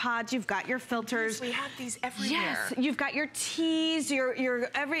got your pods, you've got your filters. Yes, we have these everywhere. Yes, you've got your teas,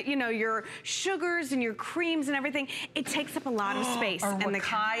 your sugars and your creams and everything. It takes up a lot of space. Or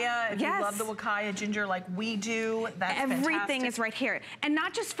wakaya, if you love the wakaya ginger like we do, that's everything is right here. And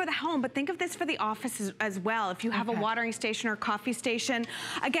not just for the home, but think of this for the office as well. If you have a watering station or coffee station.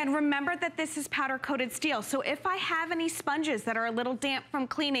 Again, remember that this is powder coated steel. So if I have any sponges that are a little damp from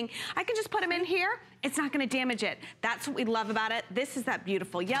cleaning, I can just put them in here. It's not going to damage it. That's what we love about it. This is that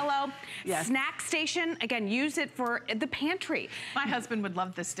beautiful yellow. Yes. Snack station, again, use it for the pantry. My husband would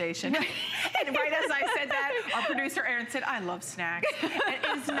love this station. And right as I said that, our producer Aaron said, I love snacks. And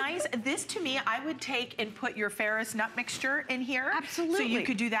it's nice. This, to me, I would take and put your Ferris nut mixture in here. Absolutely. So you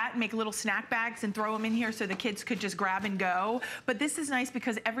could do that and make little snack bags and throw them in here so the kids could just grab and go. But this is nice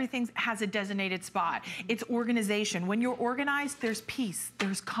because everything has a designated spot. It's organization. When you're organized, there's peace,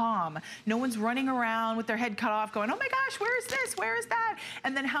 there's calm. No one's running around with their head cut off going, oh my gosh, where is this? Where is that?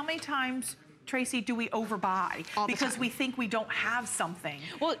 And then how many times, Tracy, do we overbuy because we think we don't have something?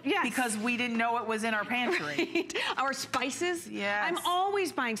 Well, yes. Because we didn't know it was in our pantry. Right. Our spices. Yes. I'm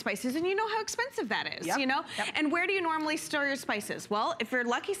always buying spices, and you know how expensive that is, you know? And where do you normally store your spices? Well, if you're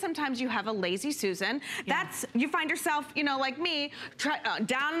lucky, sometimes you have a lazy Susan. That's, you find yourself, you know, like me,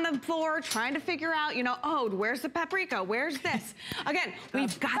 down on the floor trying to figure out, you know, oh, where's the paprika? Where's this? Again,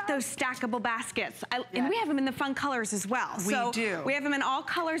 we've got those stackable baskets. And we have them in the fun colors as well. We do. We have them in all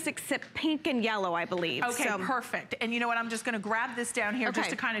colors except pink and yellow, I believe. Okay, perfect. And you know what? I'm just going to grab this down here just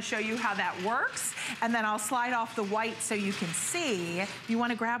to kind of show you how that works. And then I'll slide off the white so you can see. You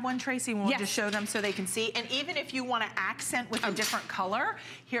want to grab one, Tracy? We'll just show them so they can see. And even if you want to accent with a different color,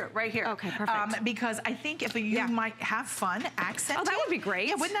 here, right here. Okay, perfect. Because I think if you might have fun accenting. Oh, that would be great.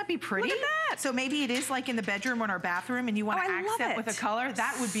 Yeah, wouldn't that be pretty? Look at that. So maybe it is like in the bedroom or in our bathroom and you want to accent with a color.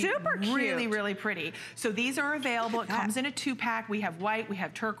 That would be really, really pretty. So these are available. It comes in a 2-pack. We have white, we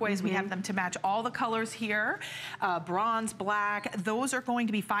have turquoise, we have them to match. match all the colors here. Bronze, black, those are going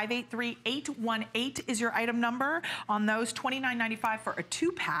to be 583818 is your item number. On those, $29.95 for a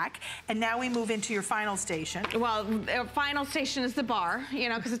 2-pack. And now we move into your final station. Well, final station is the bar, you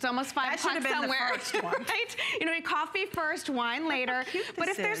know, because it's almost 5 o'clock somewhere. The first one. Right? You know, coffee first, wine later. But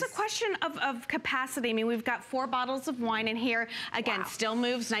if there's a question of capacity, I mean, we've got 4 bottles of wine in here. Again, still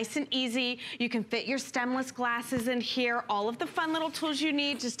moves nice and easy. You can fit your stemless glasses in here. All of the fun little tools you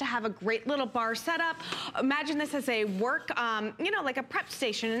need just to have a great little bar setup. Imagine this as a work, you know, like a prep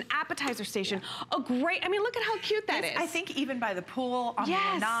station, an appetizer station. A great, I mean, look at how cute that is. I think even by the pool, on the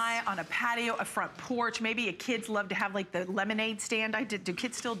lanai, on a patio, a front porch, maybe a kids love to have like the lemonade stand. Do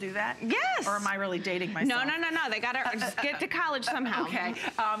kids still do that? Yes. Or am I really dating myself? No. They got to just get to college somehow. Okay,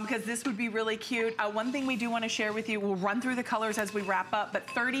 because this would be really cute. One thing we do want to share with you, we'll run through the colors as we wrap up, but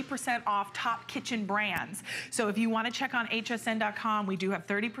 30% off top kitchen brands. So if you want to check on hsn.com, we do have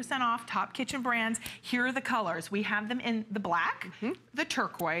 30% off top kitchen brands. Here are the colors. We have them in the black, the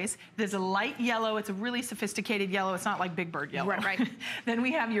turquoise, there's a light yellow. It's a really sophisticated yellow. It's not like Big Bird yellow. Right. Then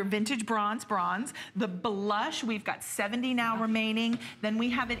we have your vintage bronze, the blush, we've got 70 now remaining. Then we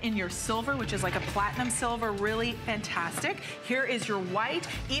have it in your silver, which is like a platinum silver, really fantastic. Here is your white,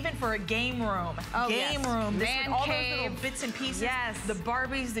 even for a game room. Game room. Man all cave. those little bits and pieces. Yes. The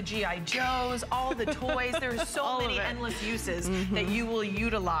Barbies, the G.I. Joes, all the toys. There's so many endless uses that you will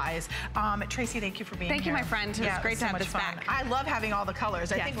utilize. Tracy, thank you for being here. Thank you, my friend. It was great to have this back. I love having all the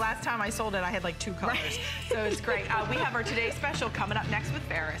colors. I think last time I sold it, I had like 2 colors. So it's great. We have our today's special coming up next with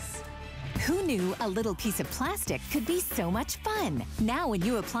Ferris. Who knew a little piece of plastic could be so much fun? Now when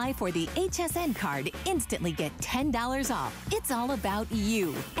you apply for the HSN card, instantly get $10 off. It's all about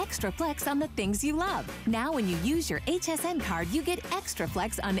you. Extra flex on the things you love. Now when you use your HSN card, you get extra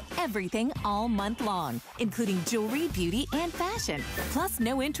flex on everything all month long, including jewelry, beauty, and fashion. Plus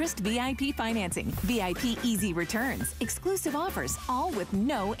no interest VIP financing, VIP easy returns, exclusive offers, all with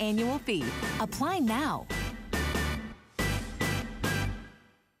no annual fee. Apply now.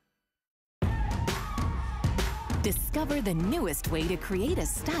 Discover the newest way to create a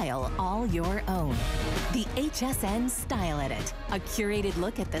style all your own. The HSN Style Edit, a curated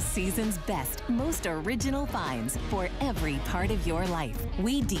look at the season's best, most original finds for every part of your life.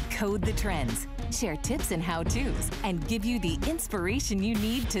 We decode the trends, share tips and how-tos, and give you the inspiration you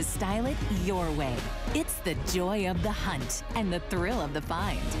need to style it your way. It's the joy of the hunt and the thrill of the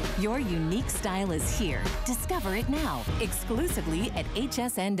find. Your unique style is here. Discover it now, exclusively at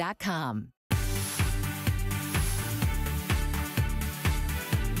hsn.com.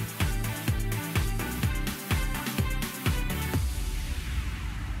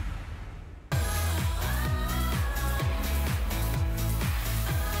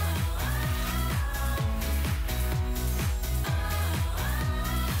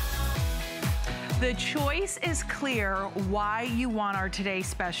 The choice is clear why you want our Today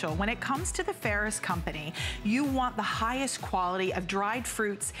Special. When it comes to the Ferris Company, you want the highest quality of dried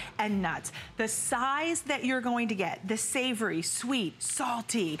fruits and nuts. The size that you're going to get, the savory, sweet,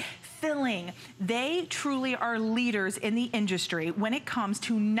 salty, filling, they truly are leaders in the industry when it comes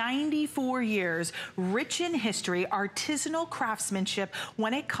to 94 years, rich in history, artisanal craftsmanship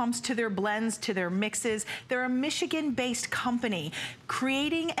when it comes to their blends, to their mixes. They're a Michigan-based company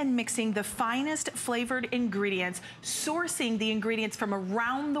creating and mixing the finest flavored ingredients, sourcing the ingredients from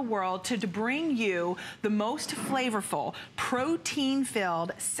around the world to bring you the most flavorful,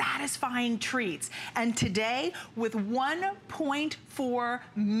 protein-filled, satisfying treats. And today, with 1.4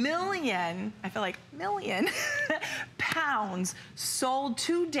 million, I feel like million, pounds sold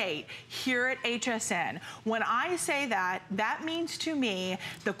to date here at HSN. When I say that, that means to me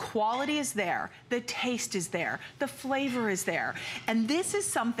the quality is there, the taste is there, the flavor is there. And this is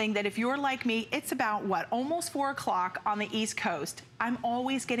something that if you're like me, it's about what, almost 4 o'clock on the East Coast. I'm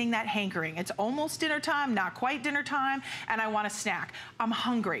always getting that hankering. It's almost dinner time, not quite dinner time, and I want a snack. I'm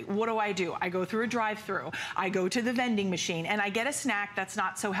hungry. What do? I go through a drive-through. I go to the vending machine and I get a snack that's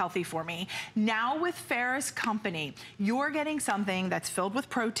not so healthy for me. Now with Ferris Company, you're getting something that's filled with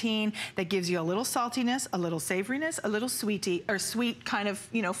protein, that gives you a little saltiness, a little savoriness, a little sweet kind of,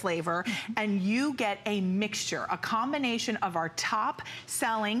 flavor, and you get a mixture, a combination of our top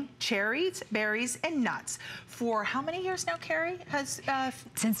selling cherries, berries, and nuts. For how many years now, Carrie, has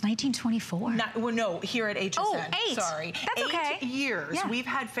Since 1924. Well, no, here at HSN. Oh, 8. Sorry. That's okay. 8 years. Yeah. We've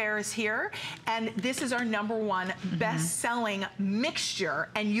had Ferris here, and this is our #1 best-selling mixture,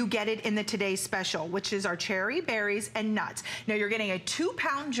 and you get it in the Today's Special, which is our cherry, berries, and nuts. Now, you're getting a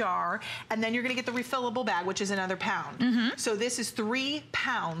 2-pound jar, and then you're gonna get the refillable bag, which is another pound. So this is 3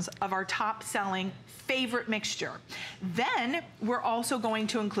 pounds of our top-selling favorite mixture. Then we're also going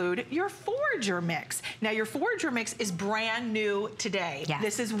to include your forager mix. Now your forager mix is brand new today. Yes.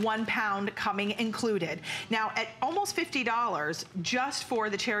 This is 1 pound coming included. Now at almost $50 just for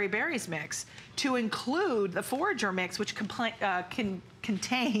the cherry berries mix, to include the forager mix, which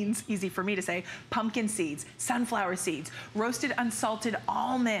contains, easy for me to say, pumpkin seeds, sunflower seeds, roasted unsalted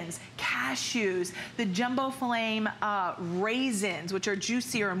almonds, cashews, the jumbo flame raisins, which are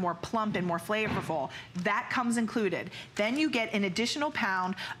juicier and more plump and more flavorful. That comes included. Then you get an additional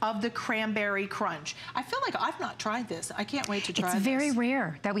pound of the cranberry crunch. I feel like I've not tried this. I can't wait to try this. It's very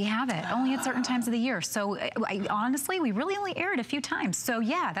rare that we have it, only at certain times of the year. So honestly, we really only air it a few times. So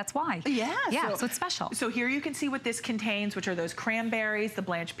yeah, that's why. Yeah, so it's special. So here you can see what this contains, which are those cranberries, the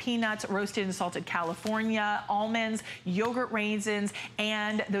blanched peanuts, roasted and salted California almonds, yogurt raisins,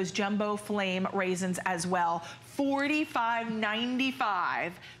 and those jumbo flame raisins as well.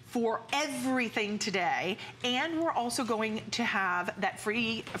 $45.95 for everything today, and we're also going to have that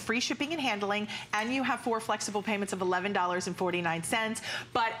free shipping and handling, and you have 4 flexible payments of $11.49.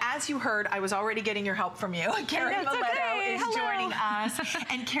 But as you heard, I was already getting your help from you. Carrie Miletto is joining us.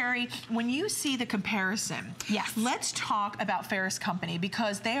 And Carrie, when you see the comparison, let's talk about Ferris Company,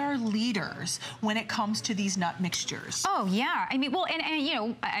 because they are leaders when it comes to these nut mixtures. Oh yeah, I mean, well, and you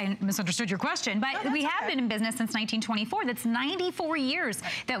know, I misunderstood your question, but we have been in business since 1924. That's 94 years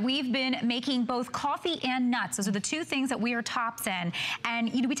that we've been making both coffee and nuts. Those are the 2 things that we are tops in.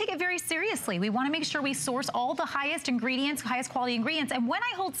 And you know, we take it very seriously. We want to make sure we source all the highest ingredients, highest quality ingredients. And when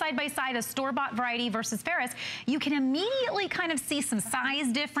I hold side by side a store-bought variety versus Ferris, you can immediately kind of see some size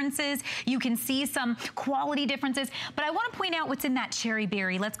differences. You can see some quality differences. But I want to point out what's in that cherry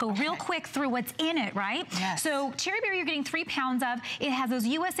berry. Let's go real quick through what's in it, right? Yes. So cherry berry, you're getting 3 pounds of. It has those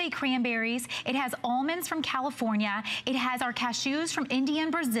USA cranberries. It has almonds from California. It has our cashews from India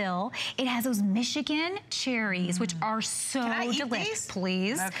and Brazil. It has those Michigan cherries, which are so delicious.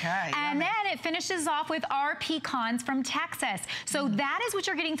 Please. Okay. And then it finishes off with our pecans from Texas. So that is what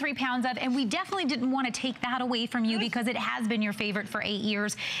you're getting 3 pounds of, and we definitely didn't want to take that away from you because it has been your favorite for 8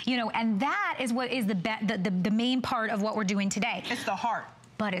 years. You know, and that is what is the main part of what we're doing today. It's the heart.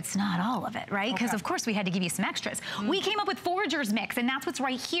 But it's not all of it, right? Because of course we had to give you some extras. We came up with Forager's Mix, and that's what's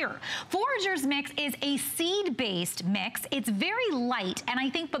right here. Forager's Mix is a seed-based mix. It's very light, and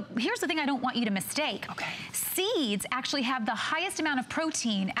I think, but here's the thing I don't want you to mistake. Seeds actually have the highest amount of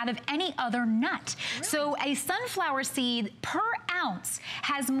protein out of any other nut. Really? So a sunflower seed per ounce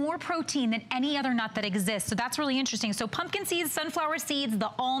has more protein than any other nut that exists. So that's really interesting. So pumpkin seeds, sunflower seeds, the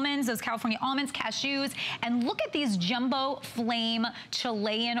almonds, those California almonds, cashews, and look at these jumbo flame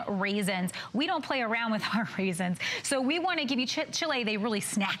Chilean raisins. We don't play around with our raisins. So we want to give you Chile, they really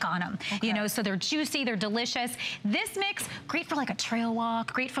snack on them. You know, so they're juicy, they're delicious. This mix, great for like a trail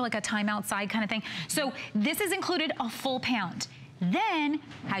walk, great for like a time outside kind of thing. So this is included a full pound. Then,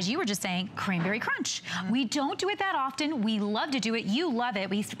 as you were just saying, cranberry crunch. We don't do it that often. We love to do it. You love it.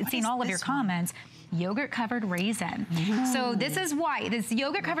 We've seen all of your comments. Yogurt covered raisin. So this is why this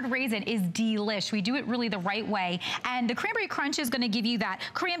yogurt covered raisin is delish. We do it really the right way. And the cranberry crunch is gonna give you that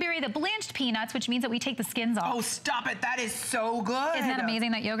cranberry, the blanched peanuts, which means that we take the skins off. Oh, stop it, that is so good. Isn't that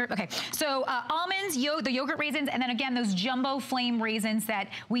amazing, that yogurt? Okay, so almonds, the yogurt raisins, and then again, those jumbo flame raisins that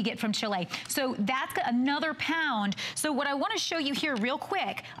we get from Chile. So that's another pound. So what I wanna show you here real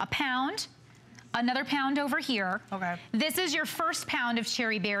quick, a pound, another pound over here. Okay. This is your first pound of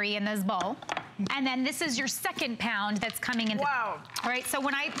cherry berry in this bowl. And then this is your second pound that's coming in. Wow. All right, so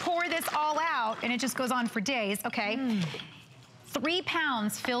when I pour this all out, and it just goes on for days, okay? 3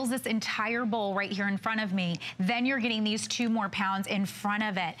 pounds fills this entire bowl right here in front of me. Then you're getting these 2 more pounds in front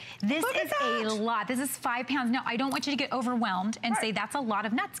of it. This is a lot. This is 5 pounds. Now, I don't want you to get overwhelmed and say, that's a lot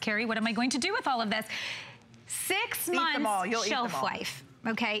of nuts, Carrie. What am I going to do with all of this? 6 months shelf life,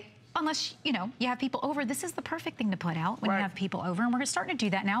 okay? Unless, you know, you have people over. This is the perfect thing to put out when you have people over. And we're starting to do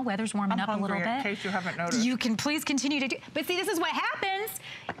that now. Weather's warming up a little bit. In case you haven't noticed. You can please continue to do. But see, this is what happens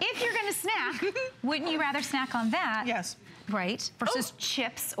if you're going to snack. Wouldn't you rather snack on that? Yes. Right? Versus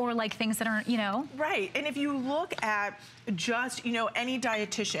chips or like things that aren't, you know. Right. And if you look at just, you know, any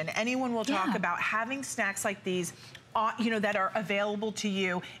dietitian, anyone will talk about having snacks like these you know, that are available to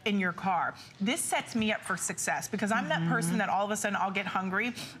you in your car. This sets me up for success because I'm that person that all of a sudden I'll get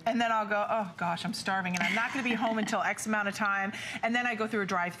hungry and then I'll go, oh gosh, I'm starving and I'm not gonna be home until X amount of time. And then I go through a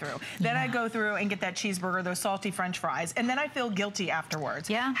drive-through. Then I go through and get that cheeseburger, those salty French fries, and then I feel guilty afterwards.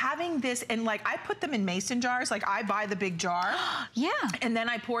 Having this, and like I put them in mason jars, like I buy the big jar. And then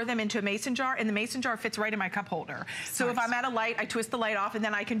I pour them into a mason jar and the mason jar fits right in my cup holder. So if I'm at a light, I twist the light off and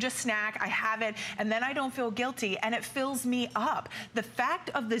then I can just snack, I have it, and then I don't feel guilty and it fills me up. The fact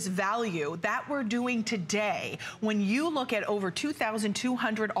of this value that we're doing today, when you look at over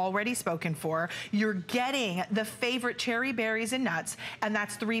 2,200 already spoken for, you're getting the favorite cherry berries and nuts, and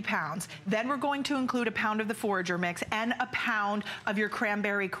that's 3 pounds. Then we're going to include a pound of the forager mix and a pound of your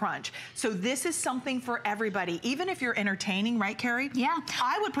cranberry crunch. So this is something for everybody, even if you're entertaining, right, Carrie?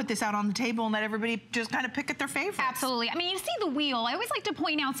 I would put this out on the table and let everybody just kind of pick at their favorites. Absolutely. I mean, you see the wheel. I always like to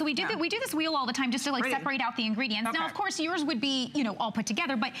point out, so we do we do this wheel all the time just to like separate out the ingredients. Now, of course, yours would be, you know, all put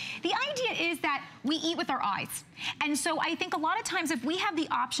together, but the idea is that we eat with our eyes. And so I think a lot of times if we have the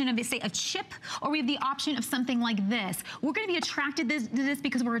option of, say, a chip, or we have the option of something like this, we're gonna be attracted to this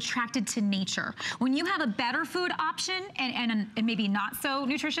because we're attracted to nature. When you have a better food option and maybe not so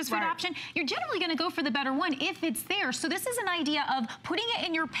nutritious food option, you're generally gonna go for the better one if it's there. So this is an idea of putting it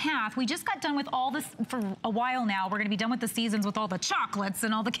in your path. We just got done with all this for a while now. We're gonna be done with the seasons with all the chocolates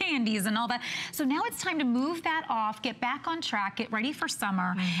and all the candies and all that. So now it's time to move that off, get back on track, get ready for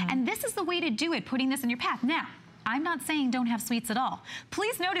summer. And this is the way to do it, putting this in your path. Now, I'm not saying don't have sweets at all.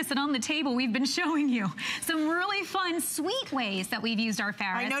 Please notice that on the table we've been showing you some really fun sweet ways that we've used our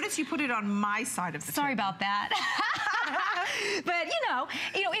Ferris. I noticed you put it on my side of the Sorry about that. But you know,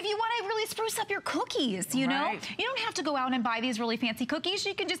 if you want to really spruce up your cookies, you know, you don't have to go out and buy these really fancy cookies.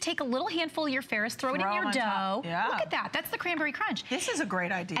 You can just take a little handful of your Ferris, throw it in your dough. Look at that. That's the cranberry crunch. This is a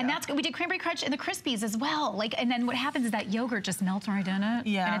great idea. And that's we did cranberry crunch and the Crispies as well. Like, and then what happens is that yogurt just melts right in it.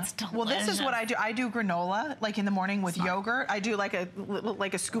 And it's delicious. Well, this is what I do. I do granola like in the morning with yogurt. I do like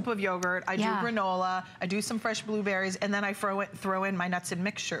a scoop of yogurt. I do granola. I do some fresh blueberries, and then I throw in my nuts and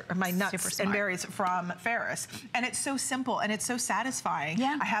mixture, my nuts and berries from Ferris. And it's so simple and it's so satisfying.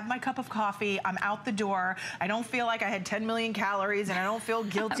 I have my cup of coffee. I'm out the door. I don't feel like I had 10 million calories, and I don't feel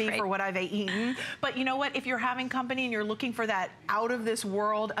guilty for what I've eaten. But you know what? If you're having company and you're looking for that out of this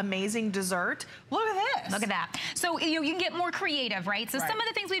world amazing dessert, look at this. Look at that. So you can get more creative, right? So some of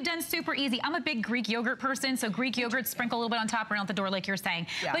the things we've done super easy. I'm a big Greek yogurt person, so Greek yogurt, sprinkle a little bit on top, around the door, like you're saying.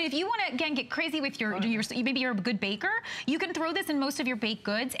 But if you want to again get crazy with your maybe you're a good baker, you can throw this in most of your baked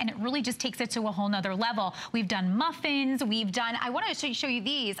goods, and it really just takes it to a whole nother level. We've done muffins. We've done. I want to show you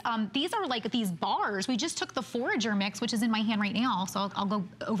these. These are like these bars. We just took the forager mix, which is in my hand right now, so I'll go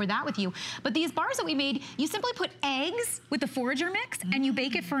over that with you. But these bars that we made, you simply put eggs with the forager mix, and you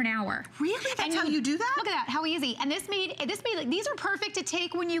bake it for an hour. Really? That's how you do that? Look at that, how easy. And this made like these are perfect to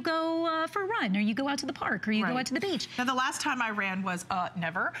take when you go for a run, or you go out to the park, or you go out to the beach. Now the last time I ran was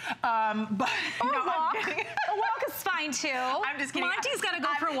never. But or no, walk. A walk is fine too. I'm just kidding. Monty's got to go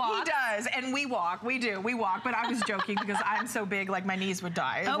for walks. He does, and we walk. We do. We walk. But I was joking because I'm so big, like my knees would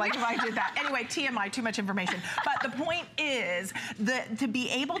die. Like if I did that. Anyway, TMI, too much information. But the point is that to be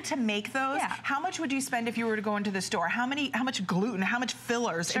able to make those, how much would you spend if you were to go into the store? How much gluten, how much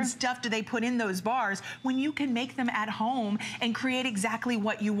fillers and stuff do they put in those bars when you can make them at home and create exactly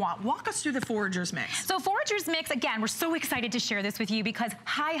what you want? Walk us through the Forager's Mix. So Forager's Mix, again, we're so excited to share this with you because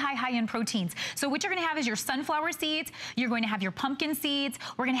high in proteins. So what you're gonna have is your sunflower seeds, you're going to have your pumpkin seeds,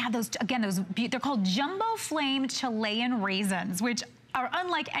 we're gonna have those, again, they're called Jumbo Flame Chilean raisins, which are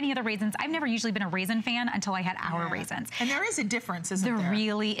unlike any other raisins. I've never usually been a raisin fan until I had our raisins. And there is a difference, isn't there? There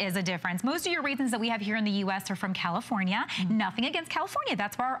really is a difference. Most of your raisins that we have here in the U.S. are from California. Nothing against California,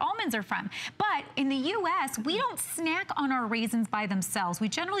 that's where our almonds are from. But in the U.S., we don't snack on our raisins by themselves. We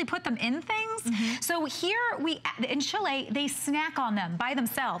generally put them in things. So here, in Chile, they snack on them by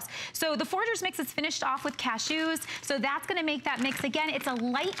themselves. So the Forager's Mix is finished off with cashews. So that's gonna make that mix, again, it's a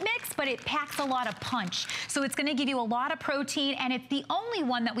light mix, but it packs a lot of punch. So it's gonna give you a lot of protein, and it's the only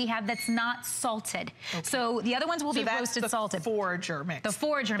one that we have that's not salted. So the other ones will be roasted salted. Forager Mix. The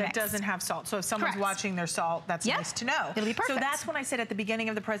Forager Mix. That doesn't have salt. So if someone's watching their salt, that's nice to know. It'll be perfect. So that's when I said at the beginning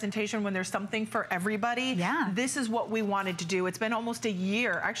of the presentation, when there's something for everybody, this is what we wanted to do. It's been almost a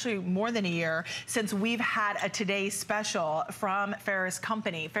year, actually more than a year, since we've had a Today Special from Ferris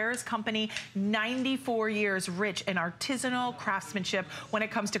Company. Ferris Company, 94 years rich in artisanal craftsmanship when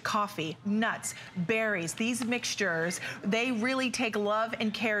it comes to coffee, nuts, berries. These mixtures, they really take love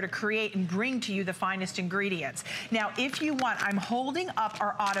and care to create and bring to you the finest ingredients. Now, if you want, I'm holding up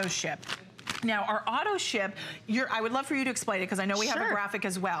our auto ship. Now, our auto ship, I would love for you to explain it because I know we have a graphic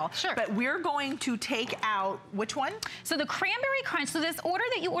as well. Sure. But we're going to take out, which one? So the Cranberry Crunch, so this order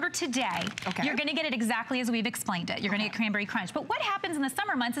that you order today, you're gonna get it exactly as we've explained it. You're gonna get Cranberry Crunch. But what happens in the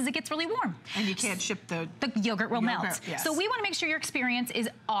summer months is it gets really warm. And you can't ship the yogurt will melt. Yes. So we wanna make sure your experience is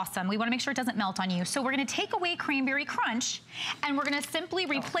awesome. We wanna make sure it doesn't melt on you. So we're gonna take away Cranberry Crunch and we're gonna simply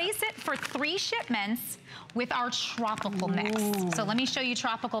replace it for 3 shipments with our tropical mix. So let me show you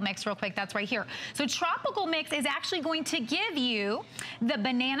tropical mix real quick. That's right here. So tropical mix is actually going to give you the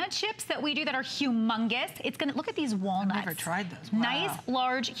banana chips that we do that are humongous. It's gonna, look at these walnuts. I've never tried those. Wow. Nice,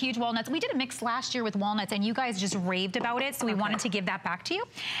 large, huge walnuts. We did a mix last year with walnuts and you guys just raved about it. So we wanted to give that back to you.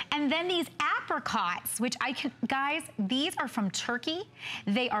 And then these apricots, which guys, these are from Turkey.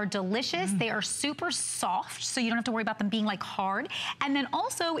 They are delicious. They are super soft. So you don't have to worry about them being like hard. And then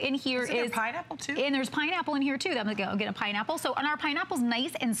also in here is pineapple too? And there's pineapple in here too. I'm gonna go get a pineapple. So and our pineapple's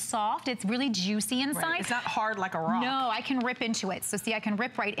nice and soft. It's really juicy inside. Right. It's not hard like a rock. No, I can rip into it. So see, I can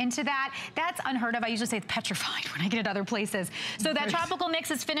rip right into that. That's unheard of. I usually say it's petrified when I get it other places. So that tropical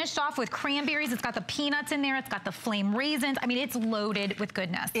mix is finished off with cranberries. It's got the peanuts in there. It's got the flame raisins. I mean, it's loaded with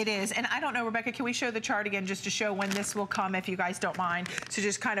goodness. It is. And I don't know, Rebecca, can we show the chart again just to show when this will come if you guys don't mind? So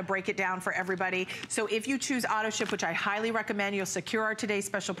just kind of break it down for everybody. So if you choose auto ship, which I highly recommend, you'll secure our today's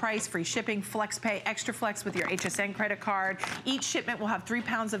special price, free shipping, flex pay, extra flex with your HSN credit card. Each shipment will have 3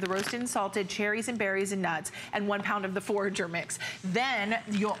 pounds of the roasted and salted cherries and berries and nuts and 1 pound of the forager mix. Then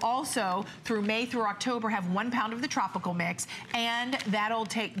you'll also, through May through October, have 1 pound of the tropical mix, and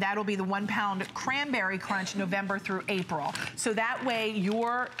that'll be the 1 pound cranberry crunch November through April. So that way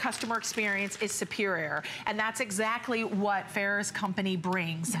your customer experience is superior. And that's exactly what Farrah's company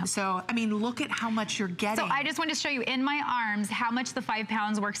brings. Yep. So, I mean, look at how much you're getting. So I just wanted to show you in my arms how much the 5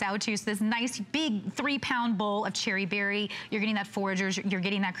 pounds works out to. So this nice big 3-pound bowl of cherry berry. You're getting that foragers, you're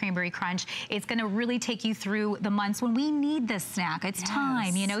getting that cranberry crunch. It's gonna really take you through the months when we need this snack. It's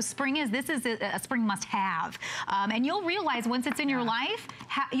time, you know, this is a spring must have. And you'll realize once it's in your life,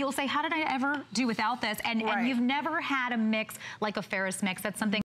 you'll say, how did I ever do without this? And you've never had a mix like a Farrah's mix. That's something